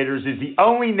Negotiators is the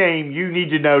only name you need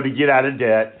to know to get out of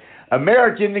debt.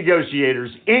 American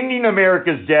Negotiators, ending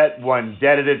America's debt one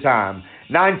debt at a time.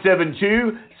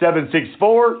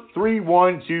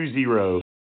 972-764-3120.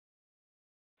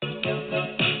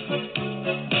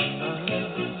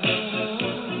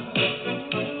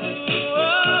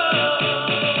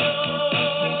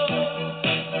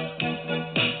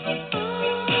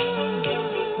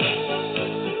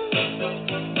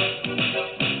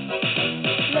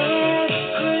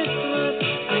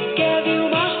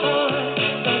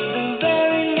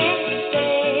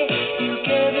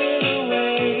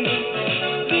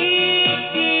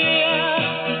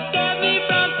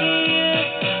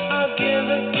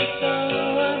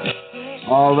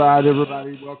 All right,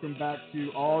 everybody, welcome back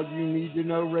to All You Need to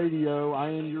Know Radio. I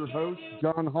am your host,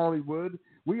 John Hollywood.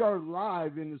 We are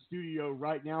live in the studio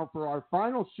right now for our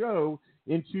final show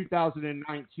in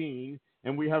 2019,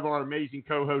 and we have our amazing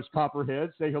co-host,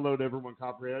 Copperhead. Say hello to everyone,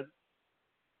 Copperhead.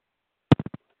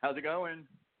 How's it going?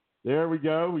 There we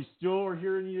go. We still are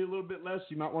hearing you a little bit less.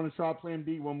 You might want to try Plan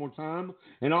B one more time.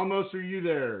 And almost, are you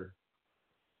there?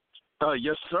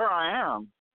 Yes, sir, I am.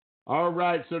 All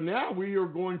right, so now we are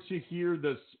going to hear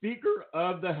the Speaker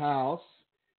of the House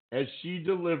as she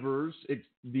delivers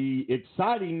the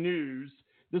exciting news,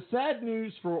 the sad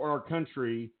news for our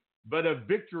country, but a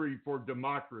victory for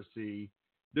democracy.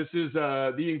 This is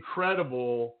the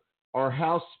incredible, our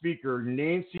House Speaker,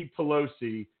 Nancy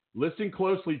Pelosi. Listen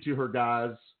closely to her,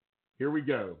 guys. Here we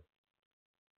go.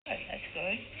 That's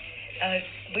good.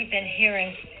 We've been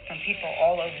hearing from people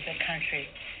all over the country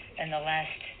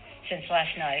since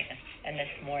last night and this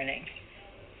morning.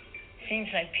 Seems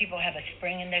like people have a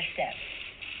spring in their step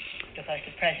because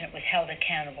the president was held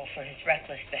accountable for his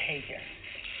reckless behavior.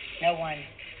 No one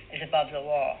is above the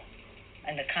law,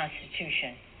 and the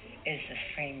Constitution is the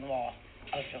supreme law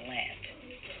of the land.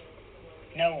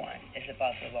 No one is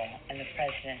above the law, and the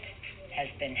president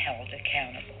has been held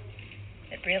accountable.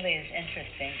 It really is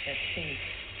interesting to see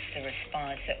the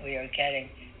response that we are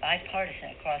getting,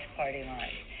 bipartisan, across party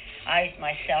lines. I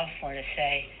myself want to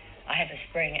say I have a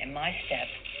spring in my step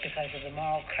because of the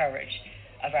moral courage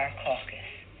of our caucus.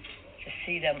 To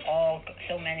see them all,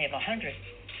 so many of 100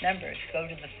 members, go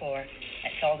to the floor,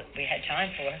 that's all that we had time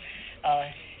for,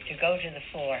 to go to the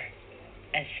floor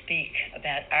and speak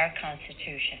about our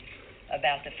Constitution,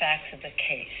 about the facts of the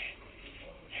case,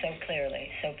 so clearly,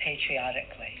 so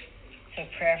patriotically, so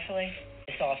prayerfully.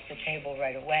 It's off the table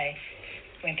right away.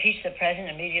 We impeach the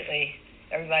president immediately.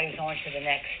 Everybody's on to the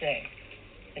next thing.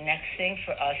 The next thing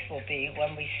for us will be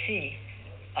when we see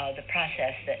the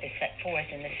process that is set forth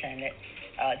in the Senate,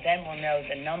 then we'll know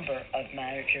the number of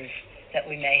managers that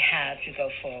we may have to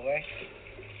go forward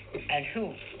and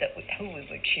who we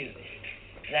would choose.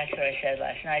 That's what I said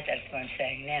last night. That's what I'm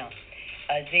saying now.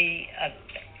 The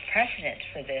precedent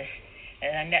for this,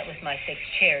 and I met with my 6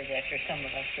 chairs after some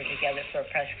of us were together for a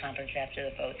press conference after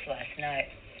the votes last night.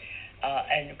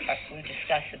 And we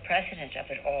discussed the precedent of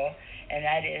it all, and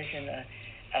that is in the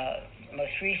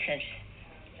most recent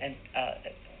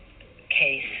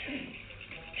case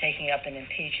taking up an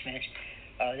impeachment,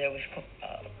 there was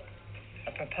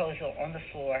a proposal on the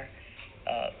floor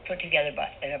put together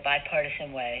in a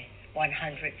bipartisan way. 100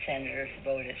 senators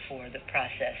voted for the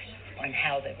process on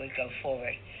how they would go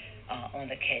forward on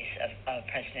the case of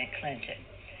President Clinton.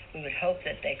 We would hope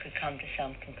that they could come to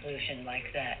some conclusion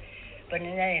like that. But in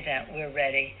any event, we're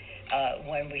ready.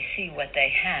 When we see what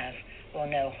they have, we'll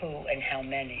know who and how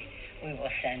many we will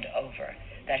send over.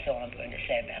 That's all I'm going to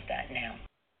say about that now.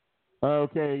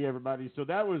 Okay, everybody. So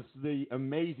that was the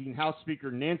amazing House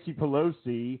Speaker Nancy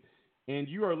Pelosi, and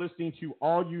you are listening to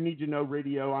All You Need to Know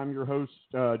Radio. I'm your host,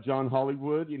 John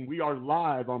Hollywood, and we are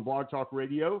live on Blog Talk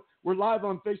Radio. We're live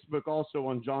on Facebook also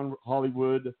on John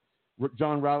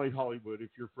Riley Hollywood,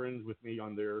 if you're friends with me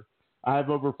on there. I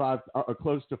have over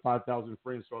close to 5,000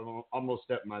 friends, so I'm almost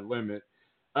at my limit.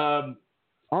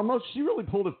 Almost, she really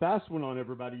pulled a fast one on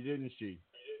everybody, didn't she?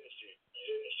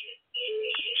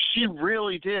 She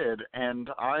really did, and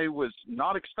I was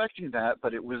not expecting that,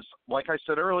 but it was, like I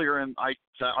said earlier, and I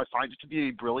find it to be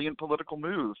a brilliant political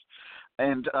move.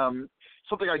 And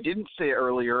something I didn't say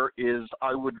earlier is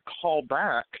I would call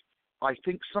back, I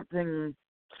think something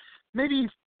maybe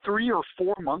 3 or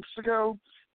 4 months ago,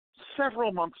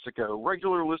 several months ago,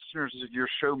 regular listeners of your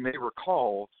show may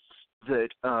recall that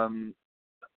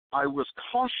I was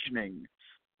cautioning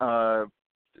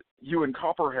you and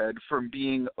Copperhead from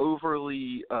being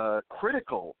overly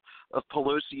critical of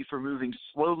Pelosi for moving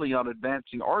slowly on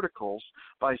advancing articles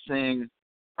by saying,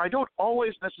 I don't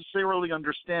always necessarily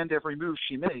understand every move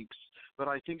she makes, but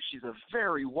I think she's a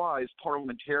very wise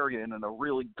parliamentarian and a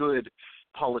really good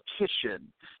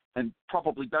politician, and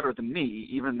probably better than me,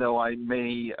 even though I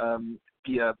may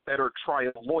be a better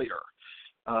trial lawyer.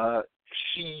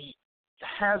 She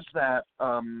has that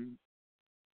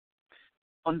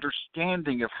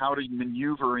understanding of how to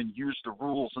maneuver and use the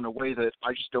rules in a way that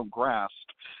I just don't grasp,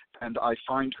 and I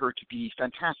find her to be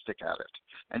fantastic at it.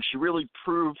 And she really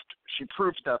proved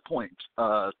that point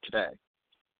today.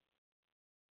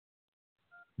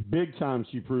 Big time,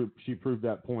 she proved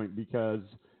that point, because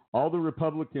all the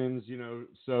Republicans,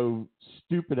 so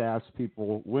stupid ass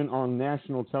people, went on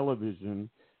national television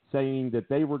saying that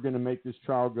they were going to make this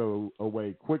trial go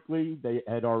away quickly. They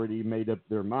had already made up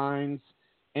their minds.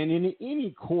 And in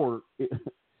any court,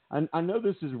 I know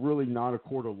this is really not a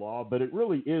court of law, but it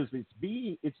really is.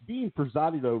 It's being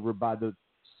presided over by the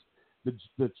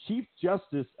Chief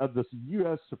Justice of the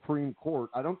U.S. Supreme Court.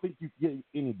 I don't think you get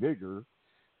any bigger.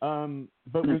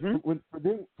 But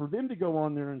for them to go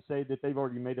on there and say that they've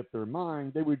already made up their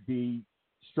mind, they would be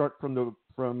struck from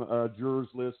jurors'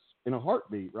 list in a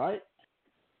heartbeat, right?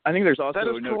 I think there's also that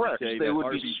is correct. They would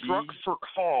RBG... be struck for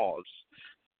cause.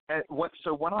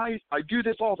 So when I do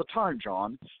this all the time,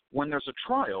 John, when there's a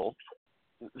trial,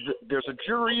 there's a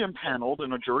jury impaneled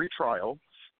in a jury trial,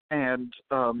 and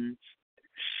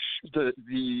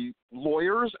the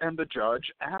lawyers and the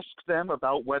judge ask them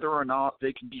about whether or not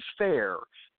they can be fair,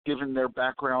 given their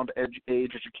background,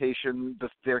 age, education,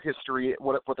 their history,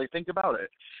 what they think about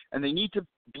it. And they need to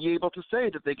be able to say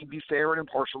that they can be fair and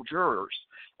impartial jurors.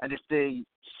 And if they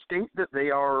state that they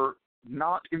are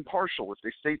not impartial, if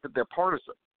they state that they're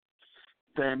partisan,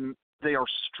 then they are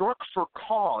struck for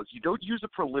cause. You don't use a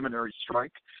preliminary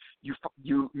strike.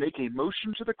 You make a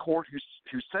motion to the court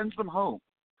who sends them home.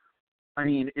 I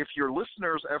mean, if your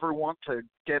listeners ever want to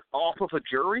get off of a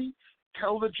jury,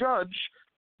 tell the judge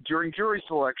during jury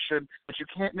selection that you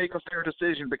can't make a fair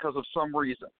decision because of some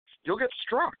reason. You'll get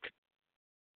struck.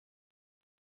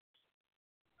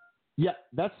 Yeah,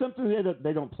 that's something that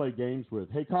they don't play games with.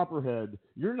 Hey, Copperhead,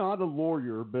 you're not a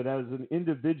lawyer, but as an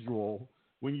individual,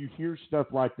 when you hear stuff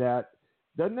like that,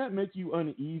 doesn't that make you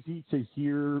uneasy to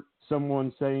hear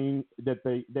someone saying that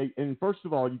they and first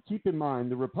of all, you keep in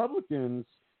mind the Republicans,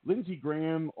 Lindsey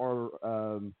Graham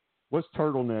or what's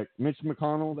Turtleneck? Mitch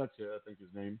McConnell? That's it, I think his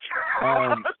name.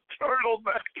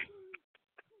 Turtleneck.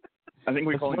 I think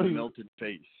we call him melted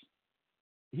face.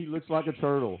 He looks like a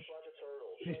turtle.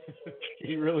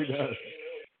 He really does.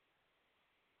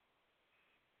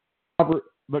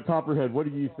 But Copperhead, what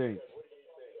do you think?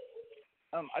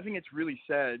 I think it's really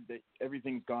sad that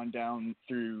everything's gone down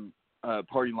through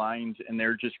party lines, and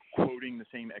they're just quoting the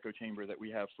same echo chamber that we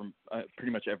have from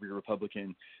pretty much every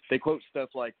Republican. They quote stuff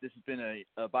like, this has been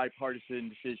a bipartisan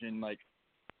decision, like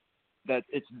that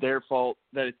it's their fault,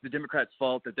 that it's the Democrats'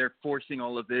 fault, that they're forcing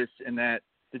all of this, and that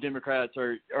the Democrats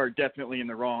are definitely in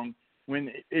the wrong, when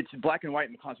it's black and white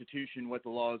in the Constitution what the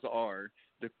laws are.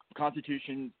 The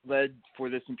Constitution begged for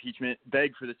this impeachment,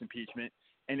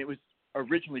 and it was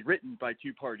originally written by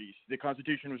two parties. The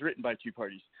Constitution was written by two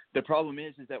parties. The problem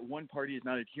is that one party is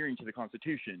not adhering to the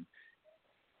Constitution.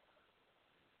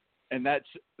 And that's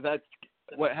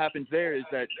what happens there, is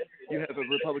that you have a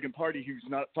Republican Party who's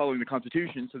not following the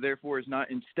Constitution, so therefore is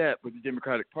not in step with the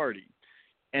Democratic Party.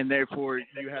 And therefore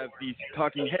you have these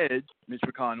talking heads, Mitch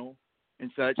McConnell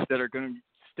and such, that are going to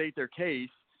state their case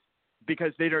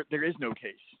because there is no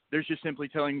case. They're just simply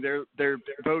telling their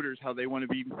voters how they want to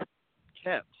be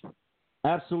kept.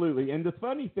 Absolutely. And the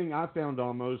funny thing I found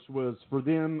almost was for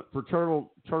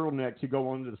Turtleneck to go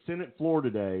on to the Senate floor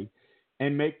today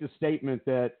and make the statement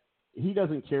that he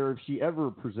doesn't care if she ever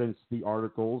presents the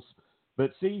articles.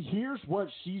 But see, here's what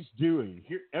she's doing.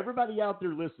 Here, everybody out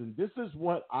there, listen, this is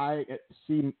what I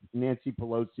see Nancy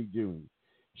Pelosi doing.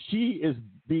 She is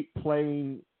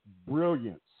playing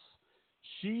brilliance.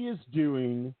 She is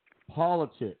doing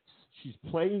politics. She's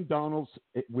playing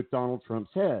with Donald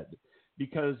Trump's head.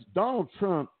 Because Donald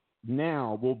Trump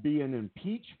now will be an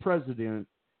impeached president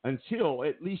until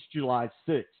at least July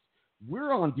 6th.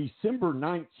 We're on December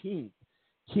 19th.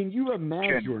 Can you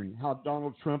imagine how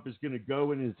Donald Trump is going to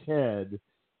go in his head,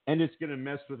 and it's going to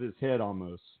mess with his head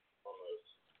almost?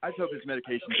 I just hope his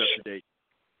medication's up to date.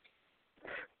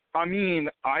 I mean,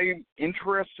 I'm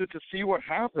interested to see what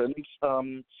happens.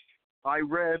 I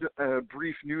read a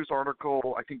brief news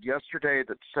article, I think yesterday,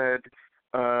 that said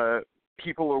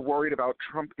people are worried about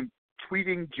Trump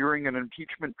tweeting during an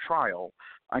impeachment trial.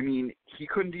 I mean, he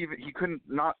couldn't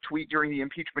not tweet during the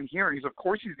impeachment hearings. Of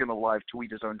course he's going to live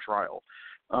tweet his own trial.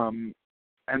 And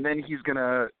then he's going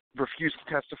to refuse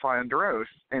to testify under oath.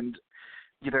 And,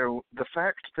 you know, the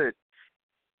fact that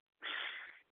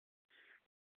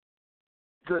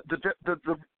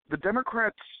the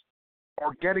Democrats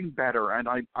are getting better, and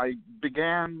I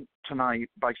began tonight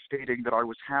by stating that I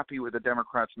was happy with the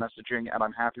Democrats' messaging, and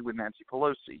I'm happy with Nancy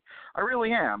Pelosi. I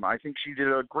really am. I think she did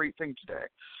a great thing today.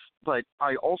 But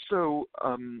I also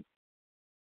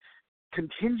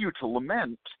continue to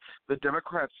lament the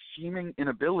Democrats' seeming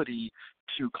inability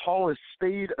to call a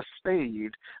spade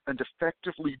and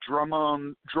effectively drum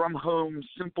home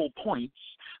simple points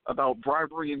about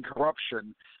bribery and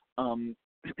corruption.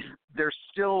 There's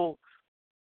still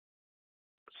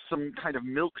some kind of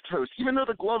milquetoast, even though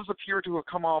the gloves appear to have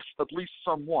come off at least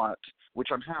somewhat, which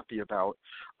I'm happy about.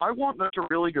 I want them to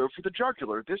really go for the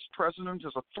jugular. This president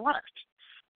is a threat.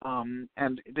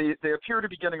 And they appear to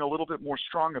be getting a little bit more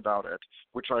strong about it,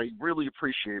 which I really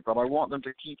appreciate, but I want them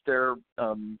to keep their,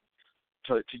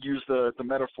 to use the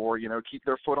metaphor, you know, keep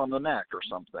their foot on the neck or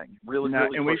something. Really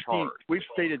push hard. We've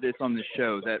stated this on the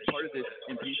show, that part of this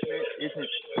impeachment isn't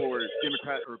for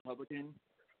Democrat or Republican.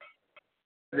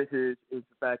 This is the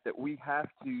fact that we have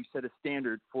to set a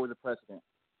standard for the president,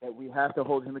 that we have to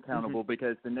hold him accountable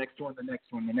because the next one.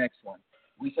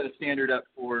 We set a standard up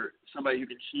for somebody who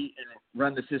can cheat and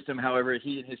run the system however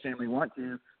he and his family want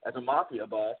to as a mafia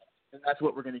boss, and that's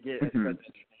what we're going to get as president.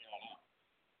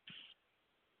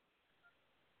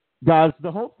 Guys,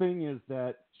 the whole thing is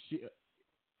that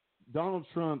Donald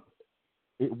Trump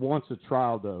wants a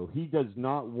trial, though. He does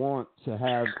not want to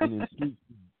have an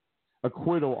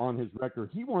acquittal on his record.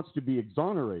 He wants to be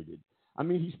exonerated. I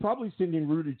mean, he's probably sending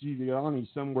Rudy Giuliani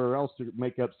somewhere else to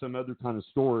make up some other kind of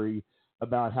story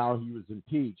about how he was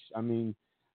impeached. I mean,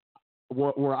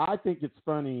 where I think it's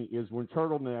funny is when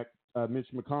Turtleneck, Mitch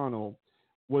McConnell,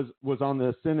 was on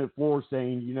the Senate floor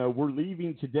saying, you know, we're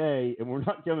leaving today and we're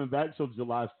not coming back till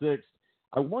July 6th.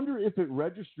 I wonder if it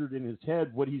registered in his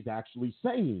head what he's actually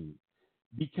saying,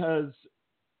 because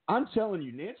I'm telling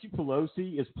you, Nancy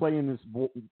Pelosi is playing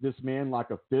this man like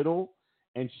a fiddle,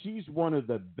 and she's one of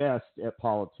the best at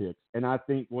politics. And I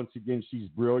think, once again, she's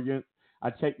brilliant. I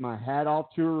take my hat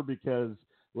off to her, because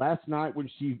last night when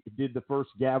she did the first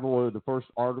gavel or the first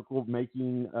article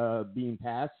being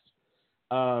passed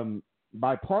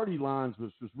by party lines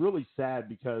was really sad,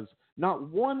 because not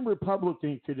one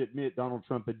Republican could admit Donald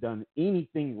Trump had done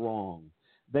anything wrong.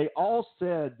 They all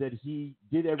said that he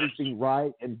did everything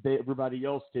right and everybody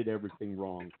else did everything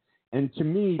wrong. And to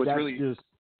me,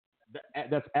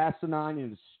 that's asinine,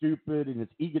 and it's stupid, and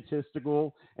it's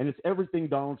egotistical, and it's everything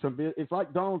Donald Trump is. It's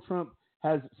like Donald Trump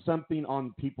has something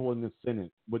on people in the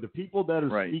Senate. With the people that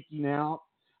are speaking out,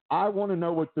 I want to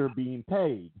know what they're being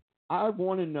paid. I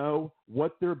want to know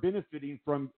what they're benefiting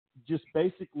from, just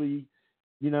basically,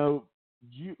 you know,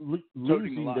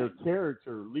 losing their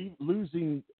character,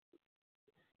 losing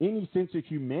any sense of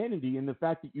humanity, and the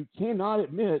fact that you cannot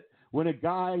admit when a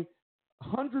guy,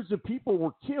 hundreds of people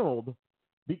were killed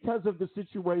because of the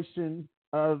situation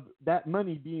of that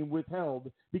money being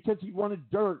withheld because he wanted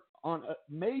dirt on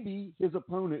maybe his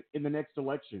opponent in the next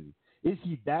election. Is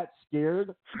he that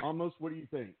scared? Almost. What do you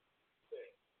think?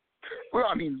 Well,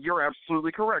 I mean, you're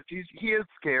absolutely correct. He is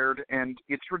scared, and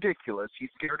it's ridiculous. He's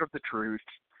scared of the truth.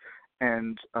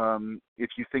 And if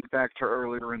you think back to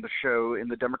earlier in the show, in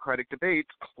the Democratic debates,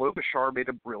 Klobuchar made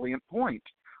a brilliant point.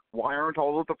 Why aren't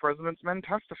all of the president's men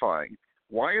testifying?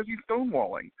 Why is he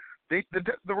stonewalling?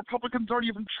 The Republicans aren't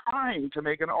even trying to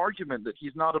make an argument that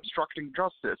he's not obstructing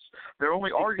justice. Their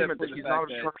only argument that he's not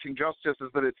obstructing justice is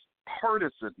that it's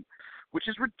partisan, which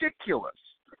is ridiculous.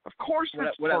 Of course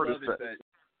it's partisan.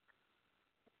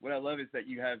 What I love is that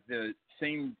you have the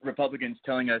same Republicans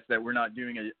telling us that we're not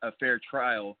doing a fair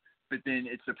trial, but then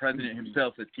it's the president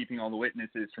himself that's keeping all the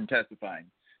witnesses from testifying.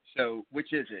 So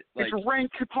which is it? It's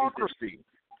rank hypocrisy.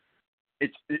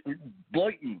 It's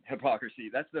blatant hypocrisy.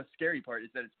 That's the scary part, is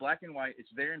that it's black and white. It's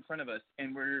there in front of us,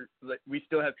 and we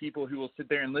still have people who will sit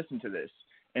there and listen to this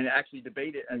and actually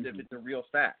debate it as if it's a real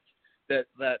fact, that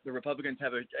the Republicans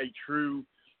have a true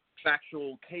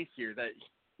factual case here, that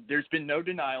there's been no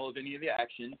denial of any of the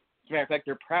actions. As a matter of fact,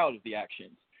 they're proud of the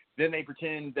actions. Then they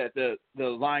pretend that the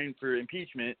line for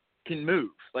impeachment can move.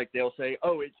 Like they'll say,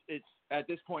 oh, it's at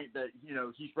this point that,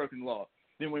 he's broken the law.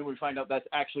 Then when we find out that's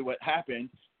actually what happened,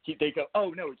 they go,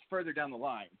 oh, no, it's further down the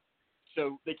line.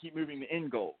 So they keep moving the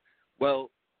end goal.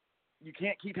 Well, you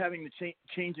can't keep having the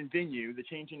change in venue, the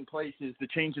change in places, the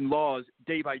change in laws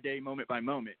day by day, moment by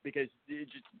moment, because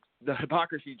the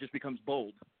hypocrisy just becomes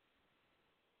bold.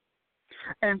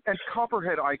 And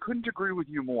Copperhead, I couldn't agree with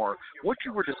you more. What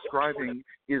you were describing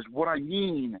is what I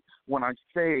mean when I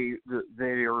say that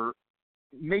they're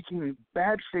making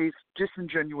bad faith,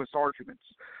 disingenuous arguments.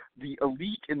 The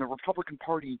elite in the Republican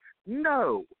Party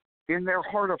know in their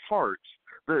heart of hearts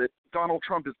that Donald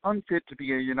Trump is unfit to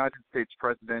be a United States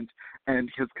president and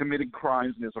is committing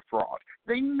crimes and is a fraud.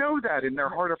 They know that in their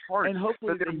heart of hearts, and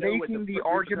hopefully that they're making the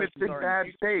arguments in bad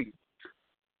faith.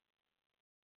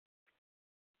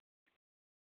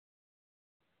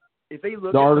 If they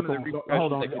look the at article, some of the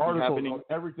hold on, the article,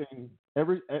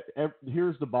 happening,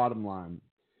 here's the bottom line.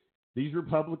 These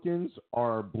Republicans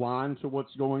are blind to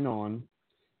what's going on.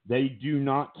 They do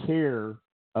not care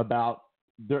about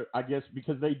I guess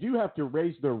because they do have to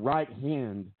raise their right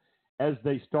hand as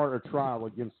they start a trial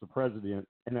against the president,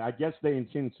 and I guess they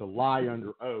intend to lie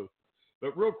under oath.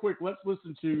 But real quick, let's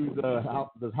listen to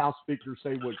the House Speaker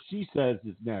say what she says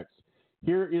is next.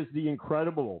 Here is the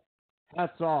incredible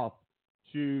hats off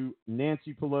to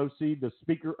Nancy Pelosi, the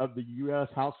Speaker of the U.S.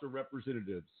 House of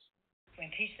Representatives. We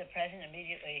impeach the president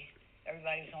immediately.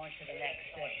 Everybody's on to the next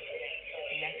thing.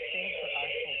 The next thing for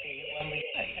us will be when we...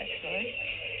 That's good.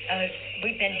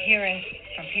 We've been hearing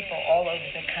from people all over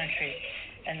the country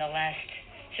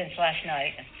since last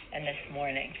night and this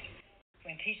morning.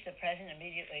 We impeach the president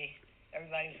immediately.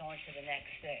 Everybody's on to the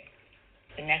next thing.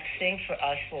 The next thing for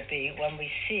us will be when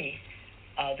we see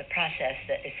the process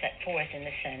that is set forth in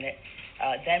the Senate.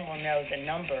 Then we'll know the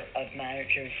number of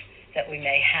managers that we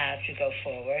may have to go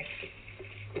forward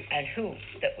and who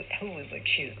we would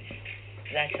choose.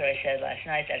 That's what I said last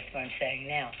night. That's what I'm saying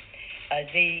now.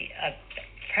 The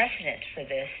precedent for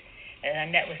this, and I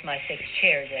met with my 6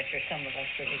 chairs after some of us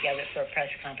were together for a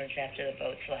press conference after the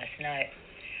votes last night,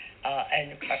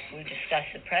 and we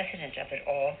discussed the precedent of it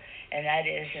all, and that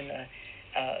is in the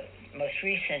most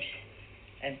recent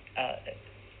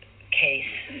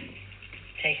case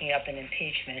taking up an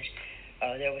impeachment,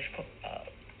 there was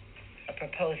a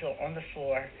proposal on the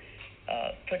floor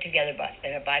put together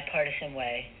in a bipartisan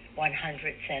way.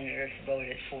 100 senators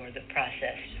voted for the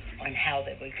process on how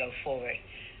they would go forward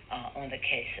on the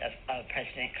case of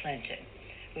President Clinton.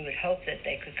 We would hope that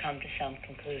they could come to some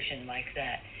conclusion like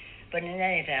that. But in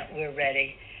any event, we're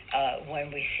ready.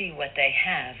 When we see what they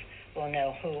have, we'll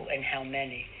know who and how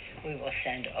many we will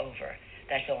send over.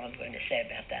 That's all I'm going to say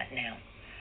about that now.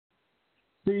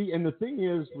 See, and the thing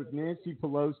is with Nancy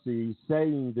Pelosi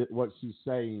saying that what she's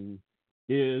saying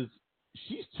is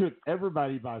she's took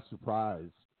everybody by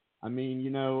surprise. I mean,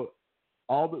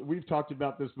 we've talked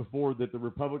about this before, that the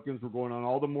Republicans were going on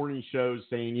all the morning shows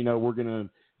saying, we're going to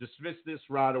dismiss this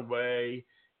right away.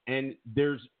 And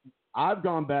I've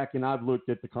gone back and I've looked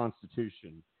at the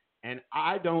Constitution, and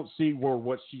I don't see where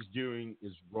what she's doing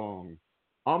is wrong.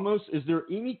 Almost, is there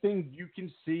anything you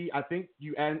can see? I think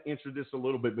you answered this a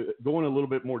little bit, but go in a little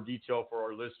bit more detail for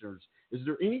our listeners. Is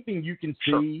there anything you can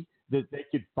see that they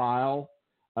could file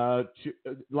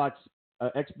like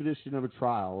expedition of a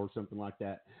trial or something like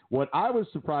that? What I was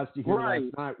surprised to hear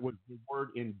last night was the word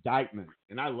indictment,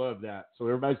 and I love that. So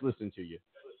everybody's listening to you.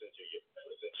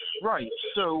 Right.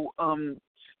 So,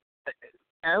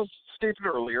 as stated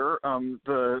earlier,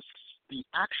 the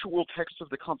actual text of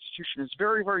the Constitution is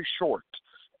very, very short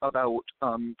about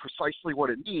precisely what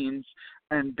it means,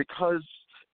 and because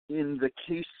in the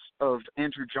case of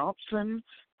Andrew Johnson,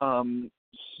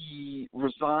 he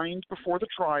resigned before the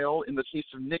trial. In the case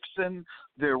of Nixon,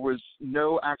 there was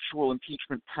no actual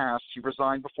impeachment passed. He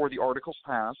resigned before the articles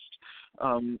passed.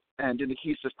 And in the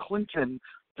case of Clinton,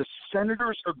 the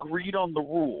senators agreed on the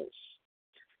rules.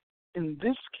 In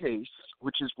this case,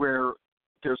 which is where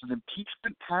there's an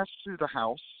impeachment passed through the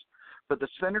House, but the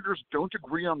senators don't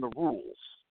agree on the rules,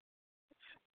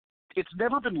 it's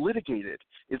never been litigated.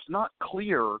 It's not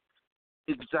clear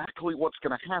exactly what's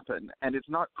going to happen, and it's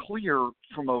not clear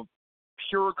from a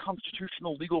pure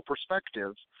constitutional legal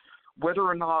perspective whether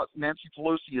or not Nancy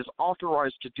Pelosi is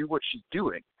authorized to do what she's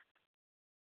doing.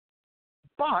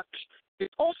 But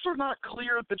it's also not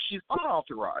clear that she's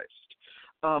unauthorized.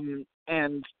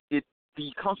 And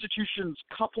the Constitution's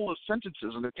couple of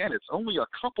sentences, and again, it's only a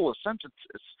couple of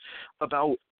sentences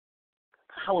about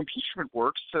how impeachment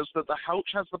works, says that the House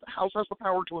has the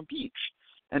power to impeach.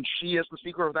 and she, as the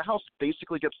Speaker of the House,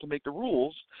 basically gets to make the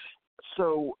rules.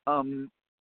 So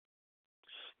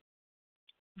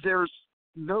there's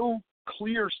no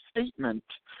clear statement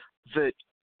that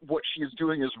what she is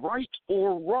doing is right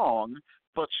or wrong,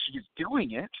 but she's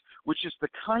doing it, which is the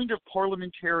kind of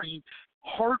parliamentary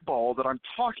hardball that I'm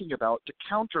talking about to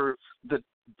counter the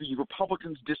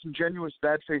Republicans' disingenuous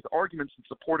bad faith arguments in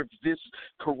support of this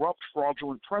corrupt,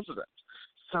 fraudulent president.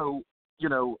 So,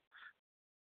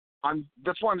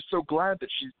 that's why I'm so glad that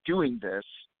she's doing this.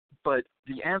 But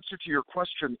the answer to your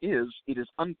question is, it is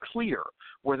unclear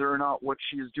whether or not what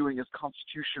she is doing is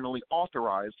constitutionally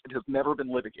authorized. It has never been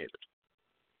litigated.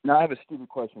 Now, I have a stupid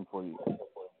question for you.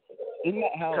 Isn't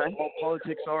that how Okay. all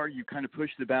politics are? You kind of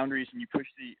push the boundaries and you push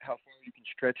how far you can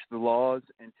stretch the laws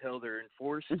until they're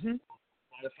enforced. Mm-hmm.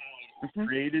 That's how it's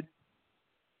created.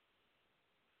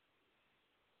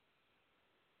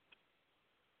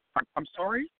 I'm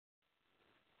sorry?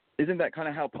 Isn't that kind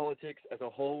of how politics as a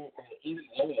whole, or even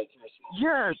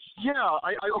Yes, yeah.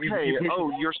 Okay.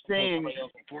 You're saying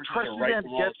precedent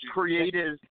gets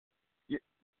created.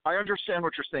 I understand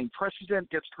what you're saying. Precedent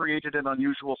gets created in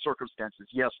unusual circumstances.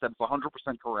 Yes, that's 100%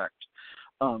 correct.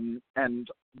 And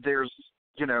there's,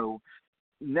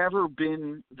 never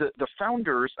been the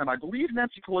founders, and I believe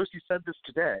Nancy Pelosi said this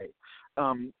today.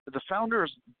 The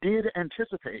founders did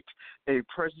anticipate a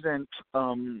president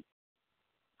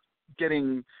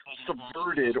getting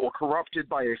subverted or corrupted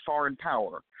by a foreign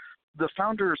power. The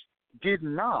founders did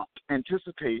not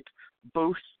anticipate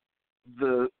both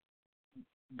the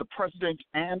president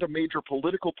and a major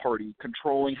political party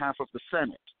controlling half of the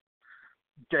Senate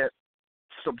get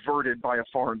subverted by a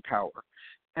foreign power.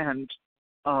 And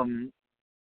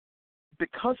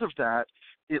because of that,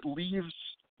 it leaves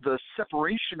the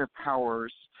separation of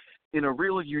powers in a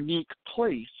really unique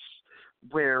place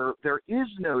where there is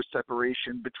no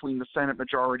separation between the Senate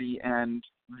majority and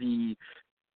the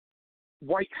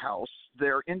White House.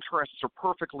 Their interests are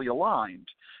perfectly aligned.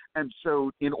 And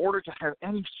so in order to have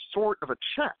any sort of a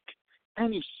check,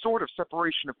 any sort of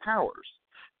separation of powers,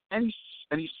 any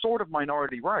sort of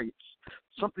minority rights,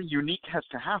 something unique has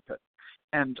to happen.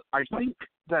 And I think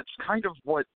that's kind of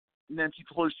what Nancy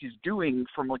Pelosi is doing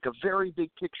from like a very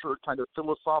big picture kind of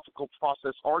philosophical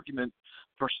process argument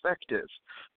perspective.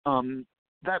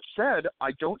 That said,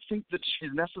 I don't think that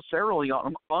she's necessarily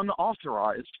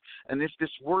unauthorized. And if this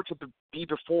were to be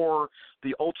before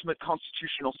the ultimate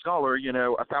constitutional scholar,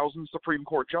 1,000 Supreme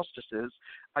Court justices,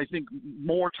 I think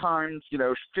more times,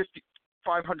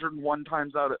 501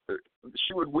 times out of,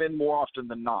 she would win more often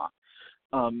than not.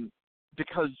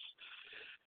 Because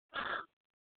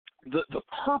the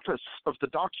purpose of the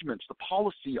documents, the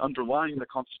policy underlying the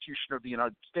Constitution of the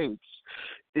United States,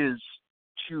 is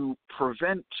to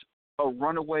prevent a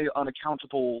runaway,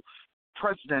 unaccountable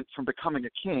president from becoming a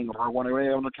king, or a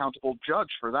runaway, unaccountable judge,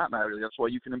 for that matter. That's why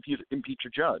you can impeach a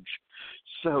judge.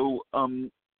 So,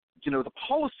 the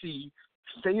policy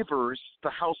favors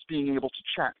the House being able to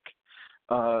check.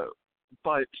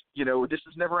 But, this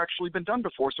has never actually been done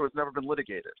before, so it's never been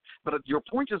litigated. But your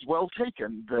point is well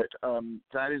taken, that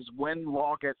that is when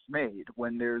law gets made,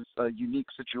 when there's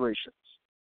unique situations.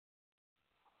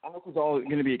 And this is all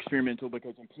going to be experimental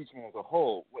because impeachment as a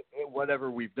whole, whatever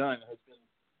we've done,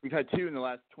 we've had 2 in the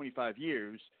last 25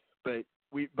 years, but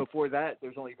before that,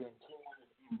 there's only been 2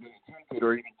 that have been attempted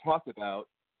or even talked about.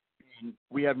 And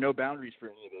we have no boundaries for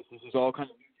any of this. This is all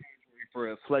kind of new territory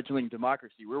for a fledgling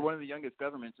democracy. We're one of the youngest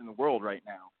governments in the world right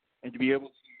now, and to be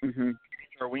able to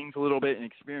stretch our wings a little bit and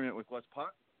experiment with what's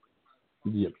possible.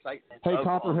 Yep. Hey,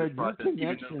 Copperhead, your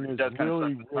connection is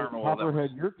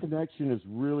your connection is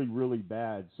really, really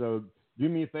bad. So do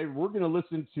me a favor. We're going to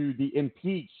listen to the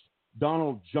impeached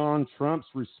Donald John Trump's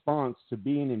response to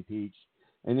being impeached.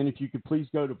 And then if you could please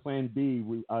go to Plan B,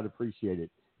 I'd appreciate it.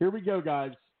 Here we go,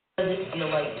 guys. Does it feel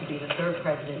like to be the 3rd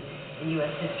president in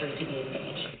U.S. history to be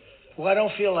impeached? Well, I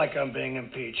don't feel like I'm being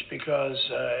impeached because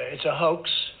it's a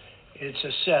hoax. It's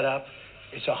a setup.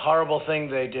 It's a horrible thing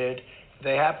they did.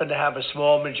 They happened to have a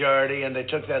small majority, and they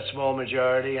took that small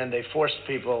majority, and they forced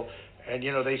people. And,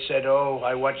 they said,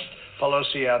 I watched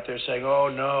Pelosi out there saying,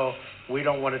 no, we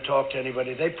don't want to talk to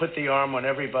anybody. They put the arm on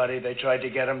everybody. They tried to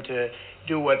get them to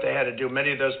do what they had to do.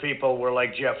 Many of those people were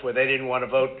like Jeff, where they didn't want to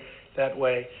vote that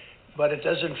way. But it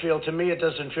doesn't feel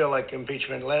like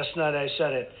impeachment. Last night I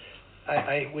said it.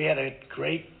 We had a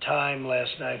great time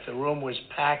last night. The room was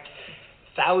packed.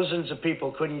 Thousands of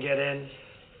people couldn't get in.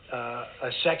 A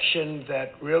section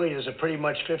that really is a pretty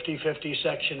much 50-50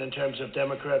 section in terms of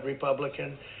Democrat,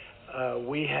 Republican.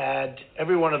 We had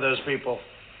every one of those people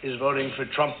is voting for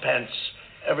Trump Pence,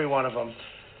 every one of them.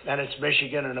 And it's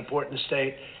Michigan, an important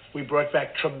state. We brought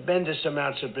back tremendous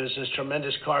amounts of business,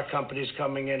 tremendous car companies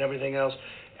coming in, everything else.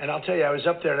 And I'll tell you, I was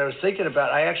up there and I was thinking about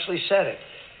it. I actually said it.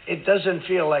 It doesn't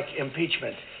feel like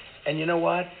impeachment. And you know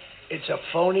what? It's a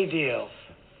phony deal.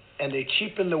 And they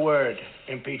cheapen the word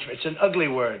impeachment. It's an ugly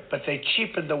word, but they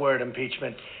cheapen the word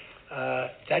impeachment.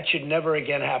 That should never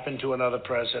again happen to another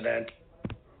president.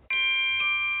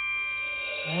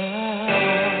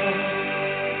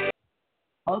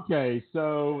 Okay,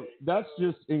 so that's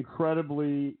just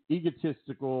incredibly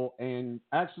egotistical and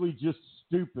actually just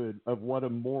stupid of what a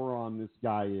moron this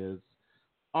guy is.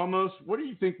 Almost, what do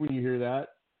you think when you hear that?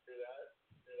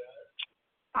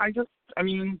 I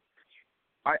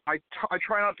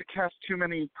try not to cast too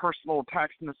many personal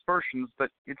attacks and aspersions, but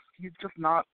he's just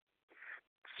not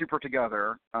super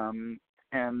together, and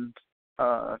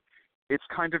it's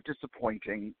kind of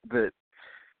disappointing that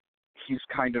he's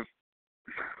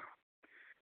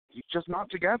just not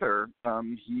together.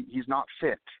 He's not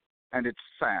fit, and it's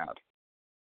sad.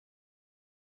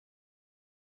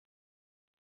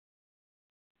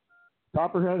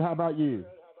 Copperhead, how about you?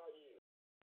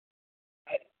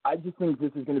 I just think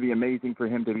this is going to be amazing for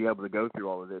him to be able to go through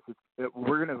all of this.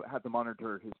 We're going to have to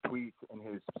monitor his tweets and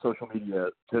his social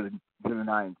media to the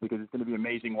nines, because it's going to be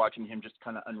amazing watching him just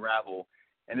kind of unravel.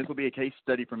 And this will be a case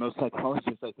study for most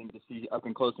psychologists, I think, to see up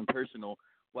and close and personal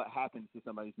what happens to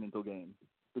somebody's mental game,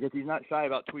 because he's not shy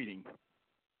about tweeting.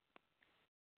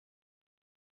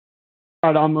 All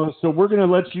right, Almost. So we're going to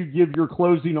let you give your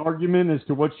closing argument as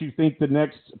to what you think the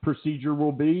next procedure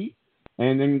will be.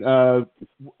 And then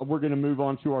we're going to move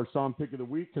on to our song pick of the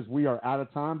week because we are out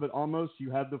of time. But Almost,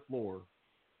 you have the floor.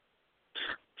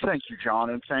 Thank you, John,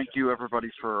 and thank you,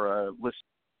 everybody, for listening.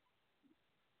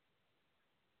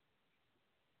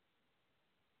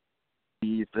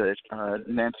 That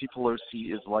Nancy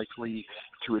Pelosi is likely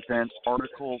to advance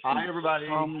articles in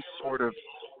some sort of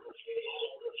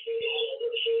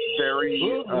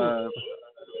very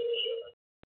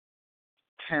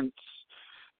tense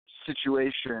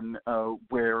situation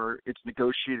where it's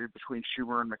negotiated between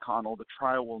Schumer and McConnell. The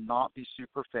trial will not be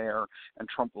super fair, and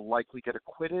Trump will likely get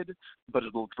acquitted, but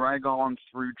it'll drag on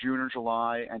through June or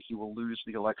July, and he will lose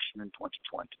the election in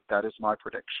 2020. That is my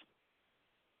prediction.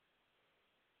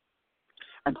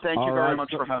 And thank you very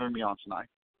much for having me on tonight.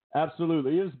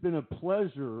 Absolutely. It has been a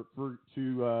pleasure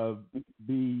to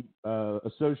be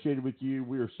associated with you.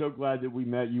 We are so glad that we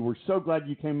met you. We're so glad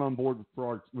you came on board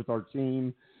with our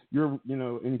team. You're,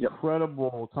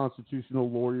 incredible constitutional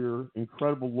lawyer,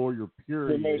 incredible lawyer,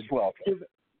 period. You're most welcome.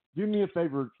 Do me a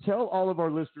favor. Tell all of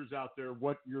our listeners out there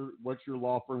what your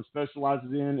law firm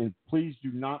specializes in, and please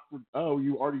do not. Oh,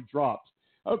 you already dropped.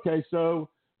 Okay, so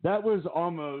that was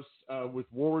Almost with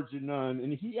Words and None,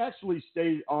 and he actually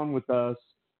stayed on with us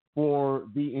for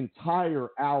the entire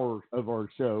hour of our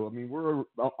show. I mean, we're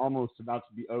almost about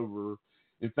to be over.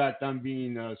 In fact, I'm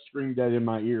being screamed at in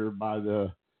my ear by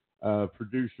the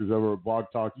producers over at Blog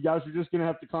Talk. You guys are just going to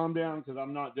have to calm down because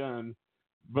I'm not done.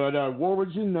 But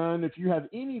Words and None, if you have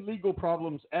any legal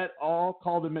problems at all,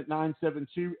 call them at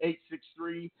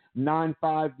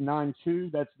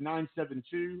 972-863-9592. That's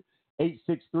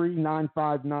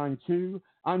 972-863-9592.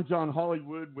 I'm John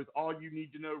Hollywood with All You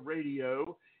Need to Know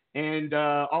Radio. And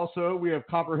also, we have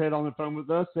Copperhead on the phone with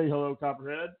us. Say hello,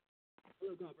 Copperhead.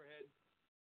 Hello,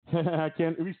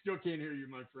 Copperhead. We still can't hear you,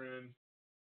 my friend.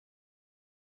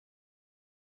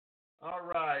 All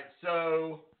right,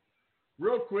 so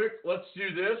real quick, let's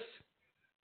do this.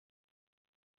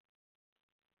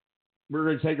 We're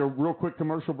going to take a real quick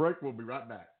commercial break. We'll be right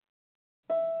back.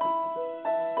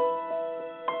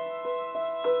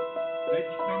 Thank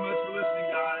you so much for listening,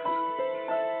 guys.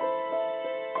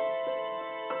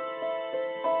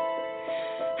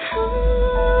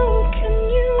 How can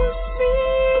you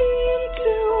see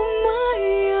into my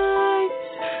eyes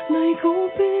like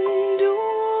open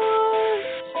doors?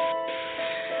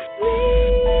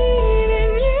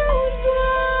 Leading you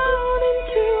down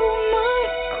into my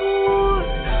core,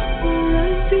 where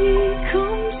I've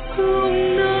become so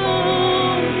numb.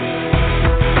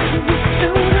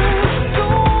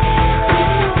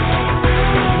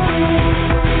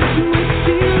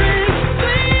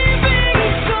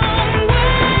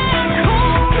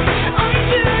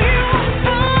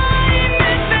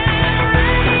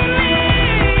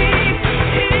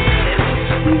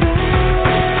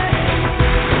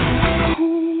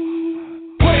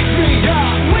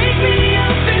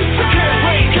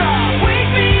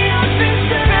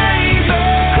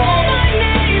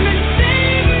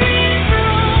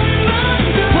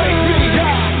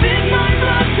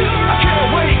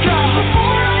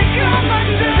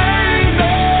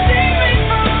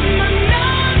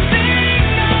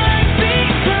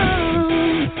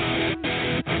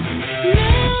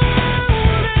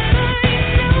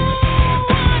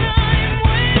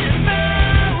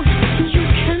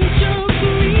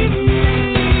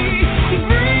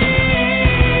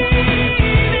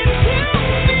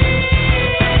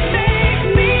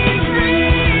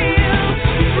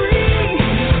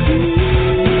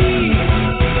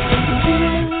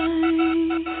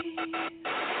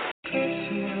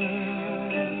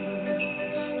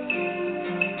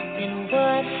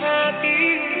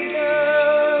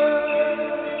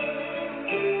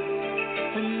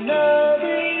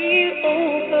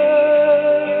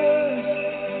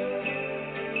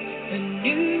 a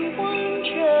new one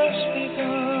just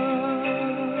begun.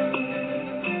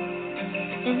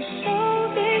 And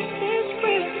so this is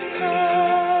Christmas.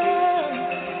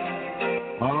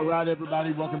 All right,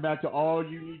 everybody, welcome back to All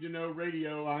You Need to Know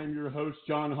Radio. I'm your host,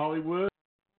 John Hollywood.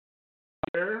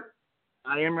 There?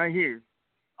 I am right here.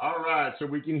 All right, so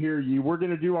we can hear you. We're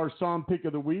going to do our song pick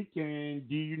of the week, and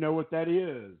do you know what that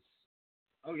is?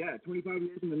 Oh, yeah, 25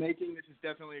 years in the making. This is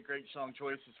definitely a great song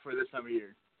choice for this time of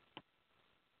year.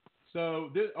 So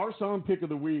our song pick of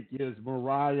the week is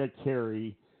Mariah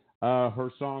Carey.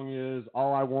 Her song is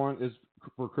All I Want Is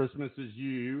for Christmas Is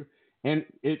You. And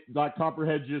it, like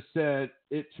Copperhead just said,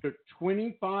 it took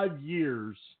 25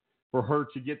 years for her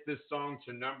to get this song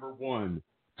to number one.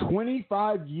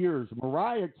 25 years.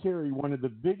 Mariah Carey, one of the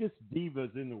biggest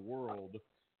divas in the world.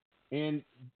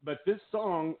 But this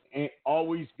song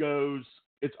always goes,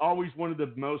 it's always one of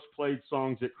the most played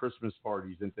songs at Christmas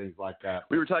parties and things like that.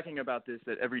 We were talking about this,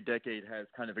 that every decade has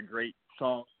kind of a great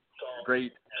song, a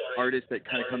great artist that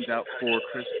kind of comes out for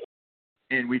Christmas.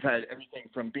 And we've had everything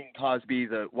from Bing Crosby,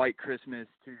 the White Christmas,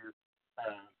 to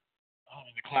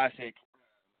the classic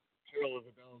Carol of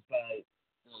the Bells by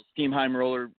Steamheim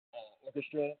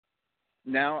Orchestra.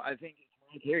 Now I think it's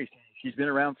Mariah Carey's turn. She's been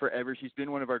around forever. She's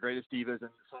been one of our greatest divas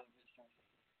in the song history.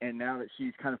 And now that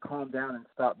she's kind of calmed down and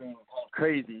stopped being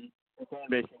crazy, the fan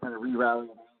base can kind of re-rally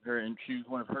around her and choose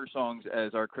one of her songs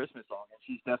as our Christmas song. And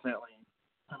she's definitely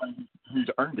somebody who's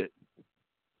earned it.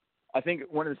 I think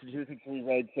one of the statistics we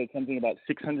read said something about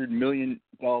 $600 million,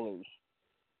 or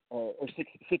 $6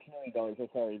 million. I'm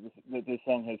sorry, this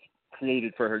song has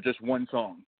created for her, just one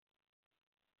song.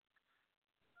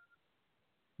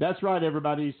 That's right,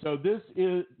 everybody. So this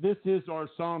is our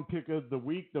song pick of the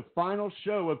week, the final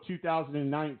show of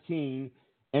 2019,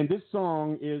 and this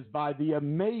song is by the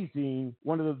amazing,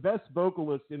 one of the best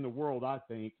vocalists in the world, I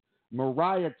think,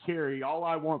 Mariah Carey. All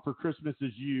I Want for Christmas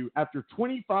Is You. After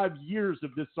 25 years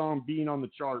of this song being on the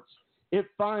charts, it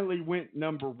finally went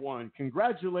number one.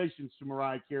 Congratulations to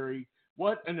Mariah Carey.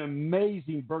 What an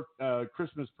amazing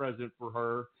Christmas present for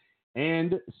her.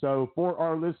 And so for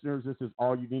our listeners, this is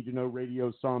All You Need to Know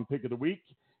Radio Song Pick of the Week.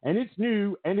 And it's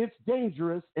new, and it's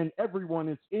dangerous, and everyone,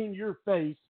 it's in your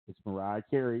face. It's Mariah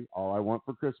Carey. All I Want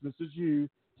for Christmas Is You.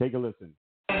 Take a listen.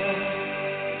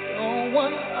 Don't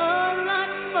want a lot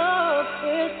for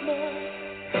Christmas.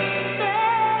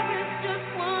 There is just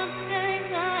one thing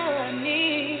I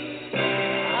need.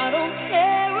 I don't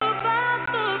care about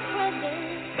the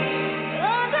presents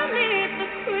underneath the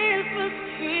Christmas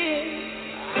tree.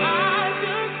 I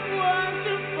just want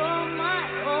you for my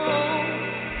own,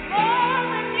 more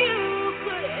than you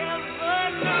could ever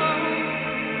know.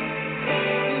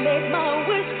 Make my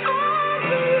wish come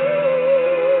true.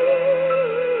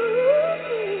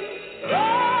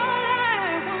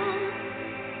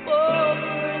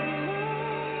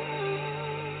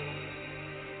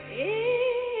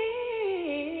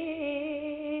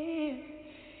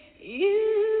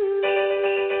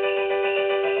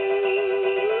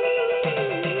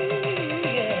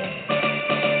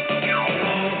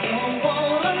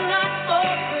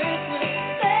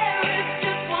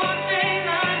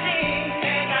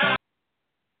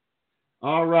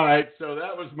 All right, so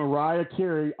that was Mariah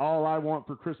Carey. All I Want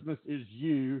for Christmas Is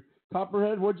You.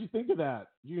 Copperhead, what'd you think of that?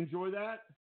 Did you enjoy that?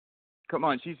 Come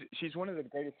on, she's one of the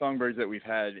greatest songbirds that we've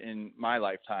had in my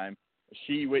lifetime.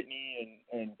 She, Whitney,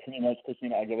 and pretty much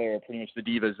Christina Aguilera are pretty much the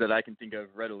divas that I can think of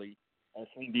readily.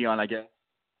 Celine Dion, I guess.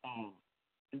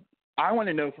 I want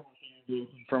to know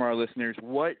from our listeners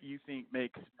what you think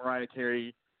makes Mariah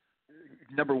Carey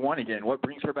number one again. What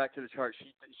brings her back to the chart?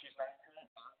 She's not a current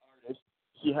artist.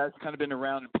 She has kind of been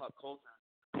around in pop culture.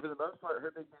 For the most part, her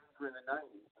big bands were in the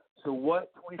 90s. So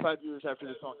what, 25 years after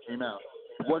this song came out,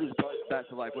 what is brought it back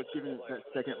to life? What's giving it that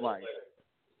second life?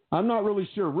 I'm not really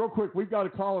sure. Real quick, we've got a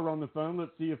caller on the phone.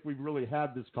 Let's see if we've really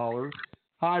had this caller.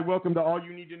 Hi, welcome to All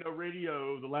You Need to Know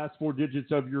Radio. The last four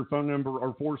digits of your phone number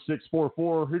are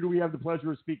 4644. Who do we have the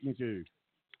pleasure of speaking to?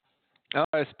 Oh,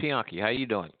 it's Bianchi. How you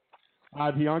doing? Hi,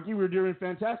 Bianchi. We're doing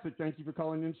fantastic. Thank you for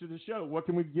calling into the show. What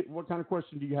can we get? What kind of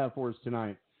question do you have for us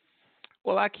tonight?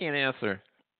 Well, I can't answer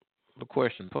the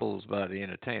question posed by the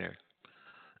entertainer,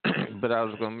 but I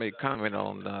was going to make a comment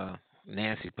on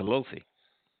Nancy Pelosi.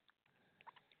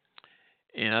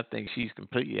 And I think she's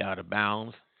completely out of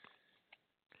bounds.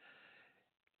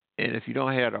 And if you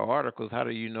don't have the articles, how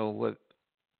do you know what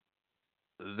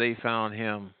they found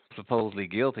him supposedly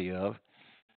guilty of?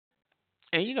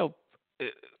 And, you know,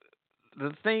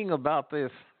 the thing about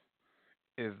this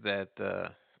is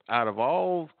that out of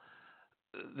all,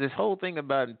 this whole thing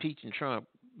about impeaching Trump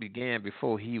began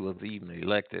before he was even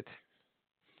elected.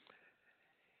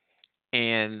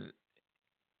 And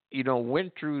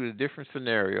went through the different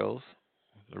scenarios,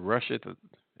 Russia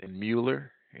and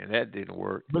Mueller, and that didn't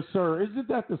work. But, sir, isn't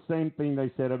that the same thing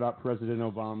they said about President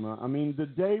Obama? I mean, the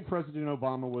day President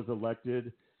Obama was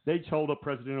elected, they told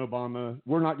President Obama,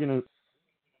 we're not going to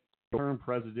turn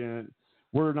president.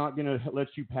 We're not going to let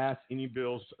you pass any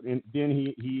bills. And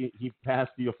then he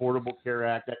passed the Affordable Care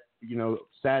Act,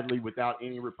 sadly without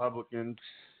any Republicans.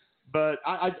 But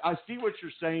I see what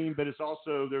you're saying, but it's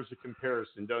also there's a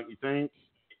comparison, don't you think?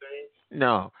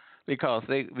 No, because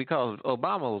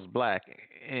Obama was black,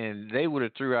 and they would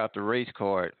have threw out the race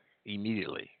card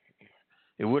immediately.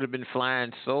 It would have been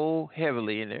flying so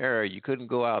heavily in the air you couldn't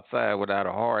go outside without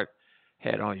a hard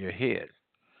hat on your head.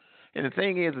 And the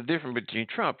thing is, the difference between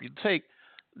Trump, you take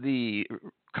the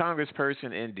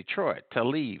congressperson in Detroit,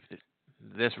 Tlaib,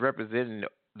 that's representing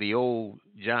the old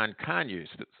John Conyers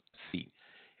seat.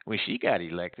 When she got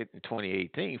elected in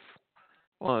 2018,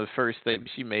 one of the first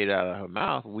statements she made out of her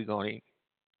mouth, we're going to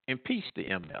impeach the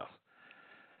MF.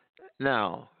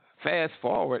 Now, fast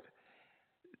forward,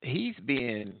 he's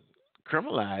being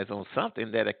criminalized on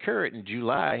something that occurred in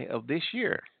July of this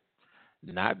year,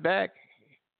 not back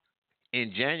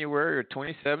in January of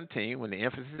 2017 when the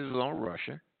emphasis was on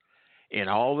Russia and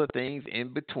all the things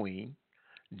in between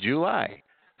July.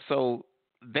 So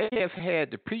they have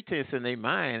had the pretense in their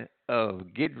mind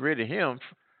of getting rid of him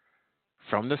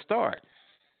from the start,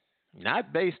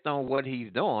 not based on what he's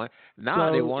doing.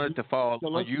 Now they wanted to fall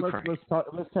on Ukraine.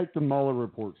 Let's take the Mueller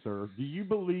report, sir. Do you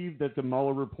believe that the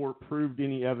Mueller report proved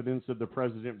any evidence of the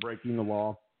president breaking the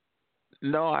law?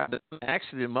 No,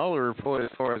 actually, the Mueller report, as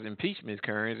far as impeachment is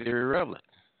concerned, is irrelevant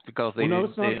because they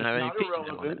didn't have any impeachment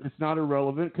on it. It's not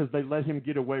irrelevant because they let him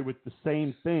get away with the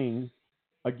same thing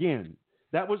again.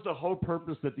 That was the whole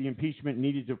purpose that the impeachment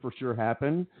needed to for sure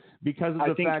happen because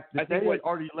of the fact that they had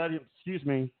already let him. Excuse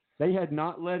me. They had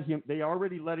not let him. They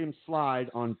already let him slide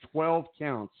on 12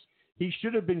 counts. He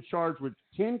should have been charged with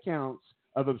 10 counts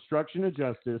of obstruction of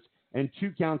justice and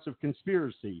 2 counts of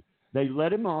conspiracy. They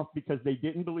let him off because they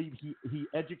didn't believe he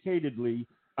educatedly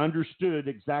understood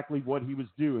exactly what he was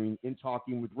doing in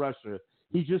talking with Russia.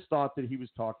 He just thought that he was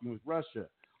talking with Russia.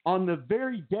 On the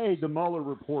very day the Mueller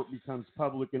report becomes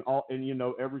public and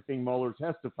everything Mueller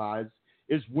testifies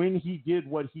is when he did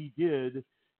what he did,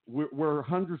 where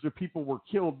hundreds of people were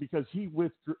killed because he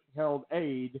withheld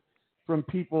aid from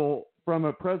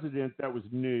a president that was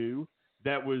new,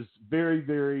 that was very,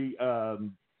 very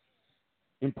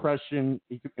impressionist,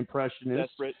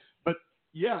 desperate. But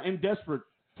yeah, and desperate,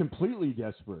 completely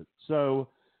desperate. So,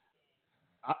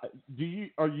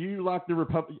 are you like the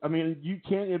Republic? I mean, you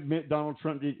can't admit Donald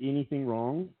Trump did anything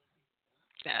wrong.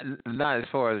 Not as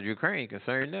far as Ukraine is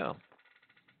concerned, no.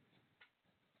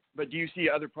 But do you see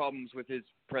other problems with his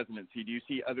presidency? Do you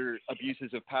see other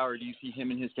abuses of power? Do you see him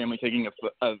and his family taking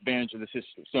advantage of the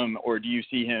system, or do you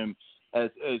see him as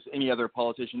any other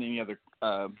politician, any other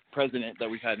president that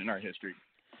we've had in our history?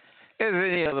 As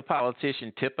any other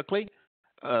politician, typically,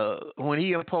 when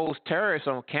he imposed tariffs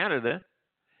on Canada,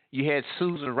 you had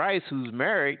Susan Rice, who's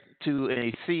married to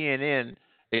a CNN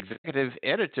executive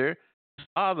editor, whose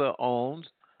father owns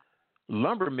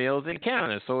lumber mills in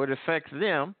Canada, so it affects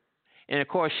them. And, of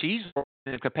course, she's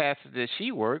in the capacity that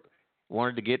she worked,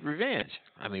 wanted to get revenge.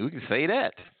 I mean, we can say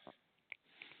that.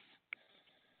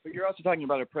 But you're also talking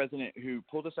about a president who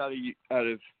pulled us out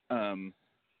of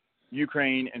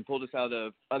Ukraine and pulled us out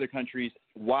of other countries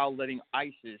while letting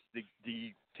ISIS,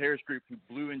 the terrorist group who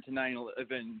blew into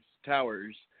 9/11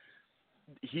 towers,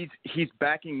 he's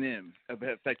backing them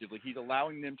effectively. He's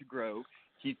allowing them to grow.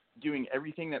 He's doing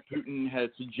everything that Putin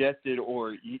has suggested,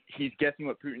 or he's guessing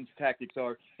what Putin's tactics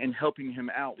are and helping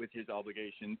him out with his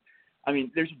obligations. I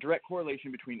mean, there's a direct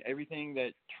correlation between everything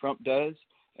that Trump does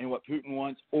and what Putin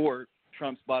wants, or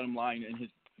Trump's bottom line and his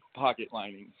pocket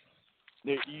lining.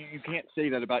 You can't say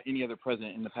that about any other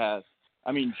president in the past.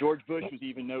 I mean, George Bush was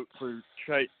even known for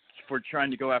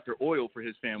trying to go after oil for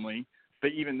his family,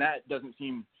 but even that doesn't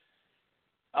seem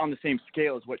on the same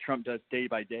scale as what Trump does day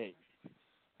by day.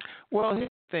 Well, here's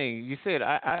the thing. You said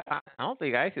I don't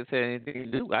think ISIS had anything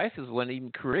to do. ISIS wasn't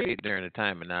even created during the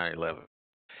time of 9/11.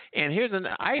 And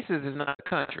ISIS is not a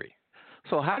country.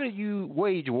 So how do you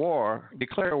wage war,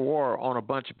 declare war on a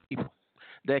bunch of people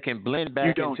that can blend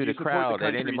back into the crowd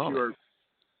at any moment?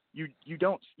 You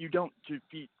don't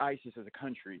defeat ISIS as a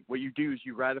country. What you do is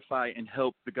you ratify and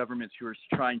help the governments who are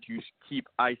trying to keep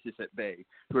ISIS at bay,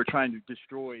 who are trying to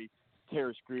destroy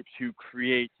terrorist groups who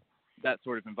create that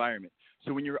sort of environment.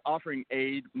 So when you're offering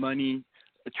aid, money,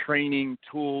 training,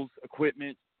 tools,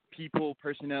 equipment, people,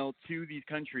 personnel to these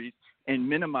countries and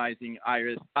minimizing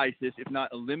ISIS, if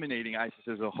not eliminating ISIS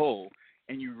as a whole,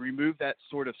 and you remove that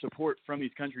sort of support from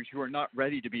these countries who are not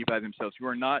ready to be by themselves, who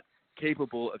are not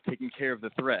capable of taking care of the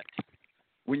threat.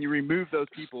 When you remove those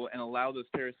people and allow those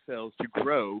terrorist cells to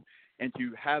grow and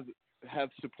to have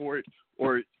support,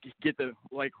 or get the,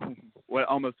 like what I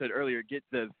almost said earlier, get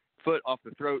the foot off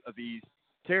the throat of these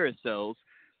terrorist cells,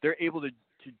 they're able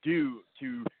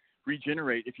to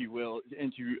regenerate, if you will,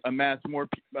 and to amass more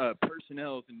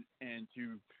personnel and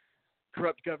to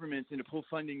corrupt governments and to pull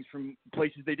fundings from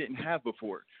places they didn't have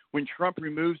before. When Trump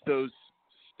removes those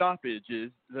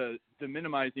stoppages, the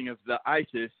minimizing of the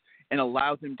ISIS, and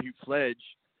allows them to fledge,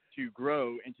 to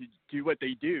grow, and to do what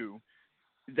they do,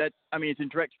 it's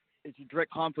in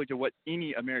direct conflict of what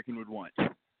any American would want.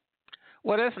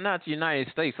 Well, that's not the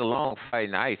United States alone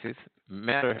fighting ISIS.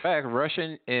 Matter of fact,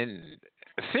 Russia and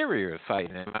Syria is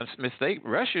fighting them. That's a mistake.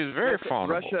 Russia is very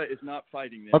vulnerable. Russia is not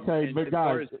fighting them. Okay, and but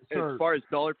guys, as far as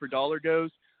dollar for dollar goes,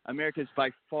 America is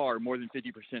by far more than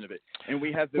 50% of it, and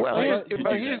we have the right to do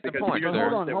that because we are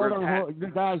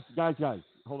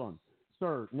hold on,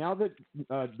 sir. Now that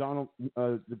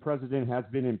the president has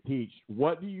been impeached,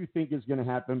 what do you think is going to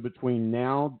happen between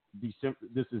now,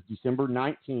 this is December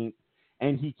 19th,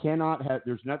 and he cannot have?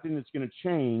 There's nothing that's going to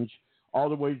change all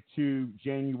the way to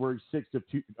January 6th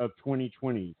of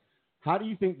 2020. How do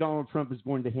you think Donald Trump is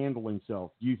going to handle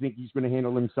himself? Do you think he's going to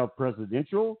handle himself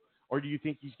presidential? Or do you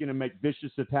think he's going to make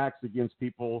vicious attacks against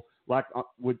people, like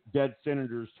with dead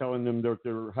senators telling them that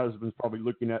their husband's probably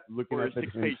looking at them? Or a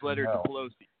 6-page letter to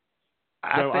Pelosi.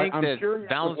 I'm curious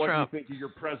Donald what Trump, you think your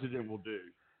president will do.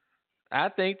 I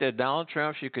think that Donald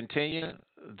Trump should continue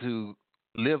to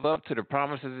live up to the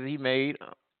promises that he made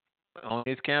on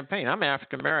his campaign. I'm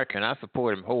African American. I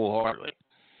support him wholeheartedly.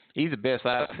 He's the best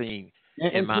I've seen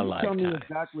in my lifetime. Tell me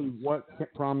exactly what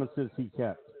promises he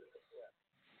kept.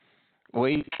 Well,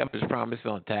 he kept his promise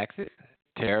on taxes,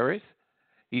 terrorists.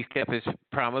 He's kept his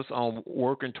promise on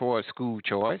working towards school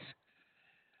choice.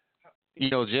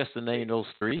 Just to name those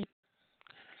three.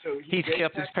 So he's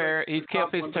kept his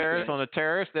tariffs on the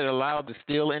tariffs that allowed the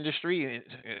steel industry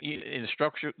in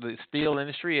structure. The steel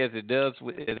industry, as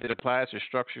it applies to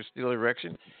structural steel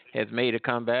erection, has made a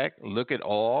comeback. Look at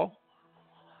oil.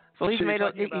 So he's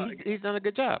he's done a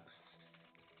good job.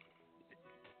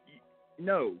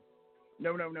 No.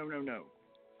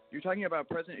 You're talking about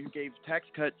a president who gave tax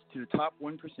cuts to the top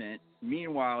 1%.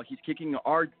 Meanwhile, he's kicking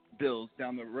our bills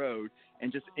down the road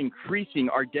and just increasing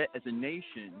our debt as a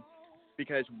nation,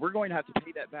 because we're going to have to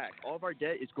pay that back. All of our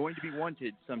debt is going to be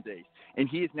wanted someday. And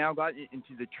he has now gotten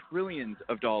into the trillions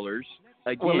of dollars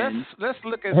again. Well, let's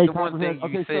look at the one thing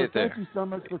you said there. Thank you so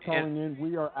much for calling in.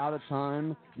 We are out of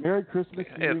time. Merry Christmas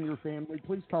to you and your family.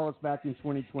 Please call us back in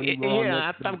 2020.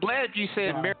 I'm glad you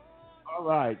said Merry. All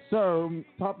right. So,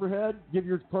 Copperhead, give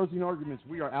your closing arguments.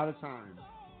 We are out of time.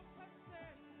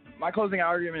 My closing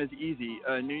argument is easy.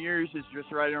 New Year's is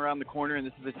just right around the corner, and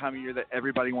this is the time of year that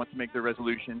everybody wants to make their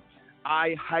resolutions.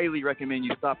 I highly recommend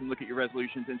you stop and look at your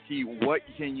resolutions and see what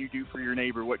can you do for your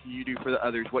neighbor, what can you do for the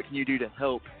others, what can you do to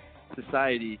help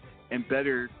society and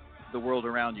better the world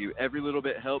around you. Every little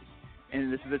bit helps,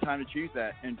 and this is the time to choose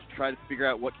that and to try to figure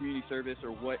out what community service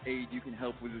or what aid you can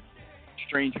help with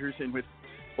strangers and with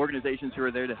organizations who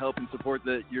are there to help and support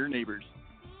your neighbors.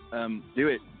 Do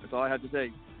it. That's all I have to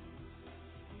say.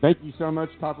 Thank you so much,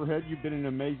 Copperhead. You've been an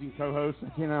amazing co-host.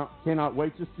 I cannot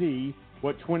wait to see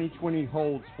what 2020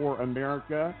 holds for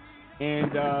America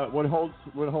and what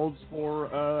holds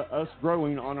for us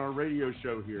growing on our radio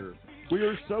show here. We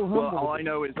are so humble. Well, all I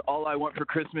know is all I want for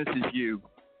Christmas is you.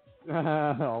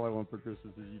 All I want for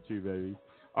Christmas is you too, baby.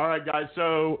 All right, guys.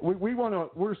 So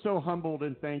we're so humbled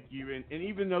and thank you. And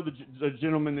even though the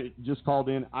gentleman that just called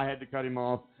in, I had to cut him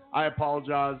off. I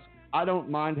apologize. I don't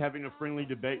mind having a friendly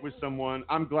debate with someone.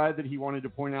 I'm glad that he wanted to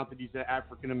point out that he's an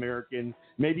African American.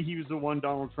 Maybe he was the one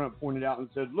Donald Trump pointed out and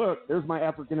said, "Look, there's my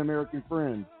African American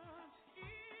friend."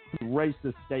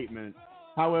 Racist statement.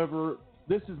 However,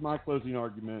 this is my closing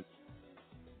argument.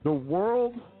 The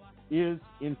world is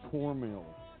in turmoil.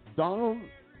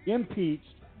 Impeached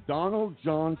Donald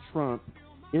John Trump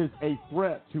is a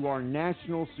threat to our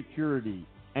national security,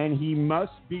 and he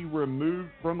must be removed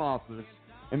from office,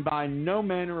 and by no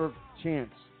manner of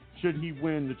chance should he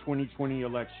win the 2020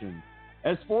 election.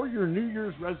 As for your New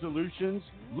Year's resolutions,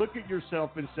 look at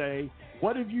yourself and say,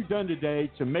 what have you done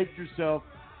today to make yourself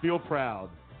feel proud?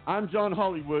 I'm John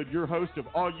Hollywood, your host of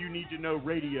All You Need to Know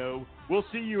Radio. We'll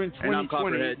see you in 2020. And I'm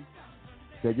Copperhead.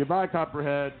 Say goodbye,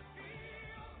 Copperhead.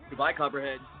 Goodbye,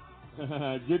 Copperhead.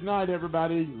 Good night,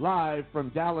 everybody. Live from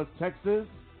Dallas, Texas.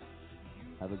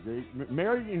 Have a great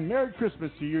Merry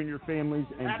Christmas to you and your families,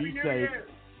 and Happy be New safe. Year.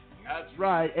 That's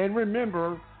right. And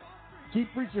remember,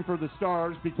 Keep reaching for the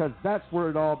stars because that's where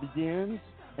it all begins.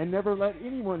 And never let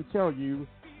anyone tell you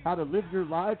how to live your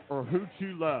life or who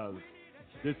to love.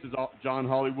 This is John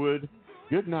Hollywood.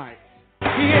 Good night. Yeah,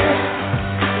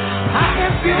 I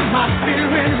can feel my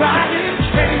spirit rising,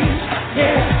 change.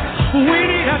 Yeah, we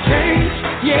need a change.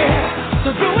 Yeah,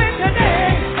 so do it.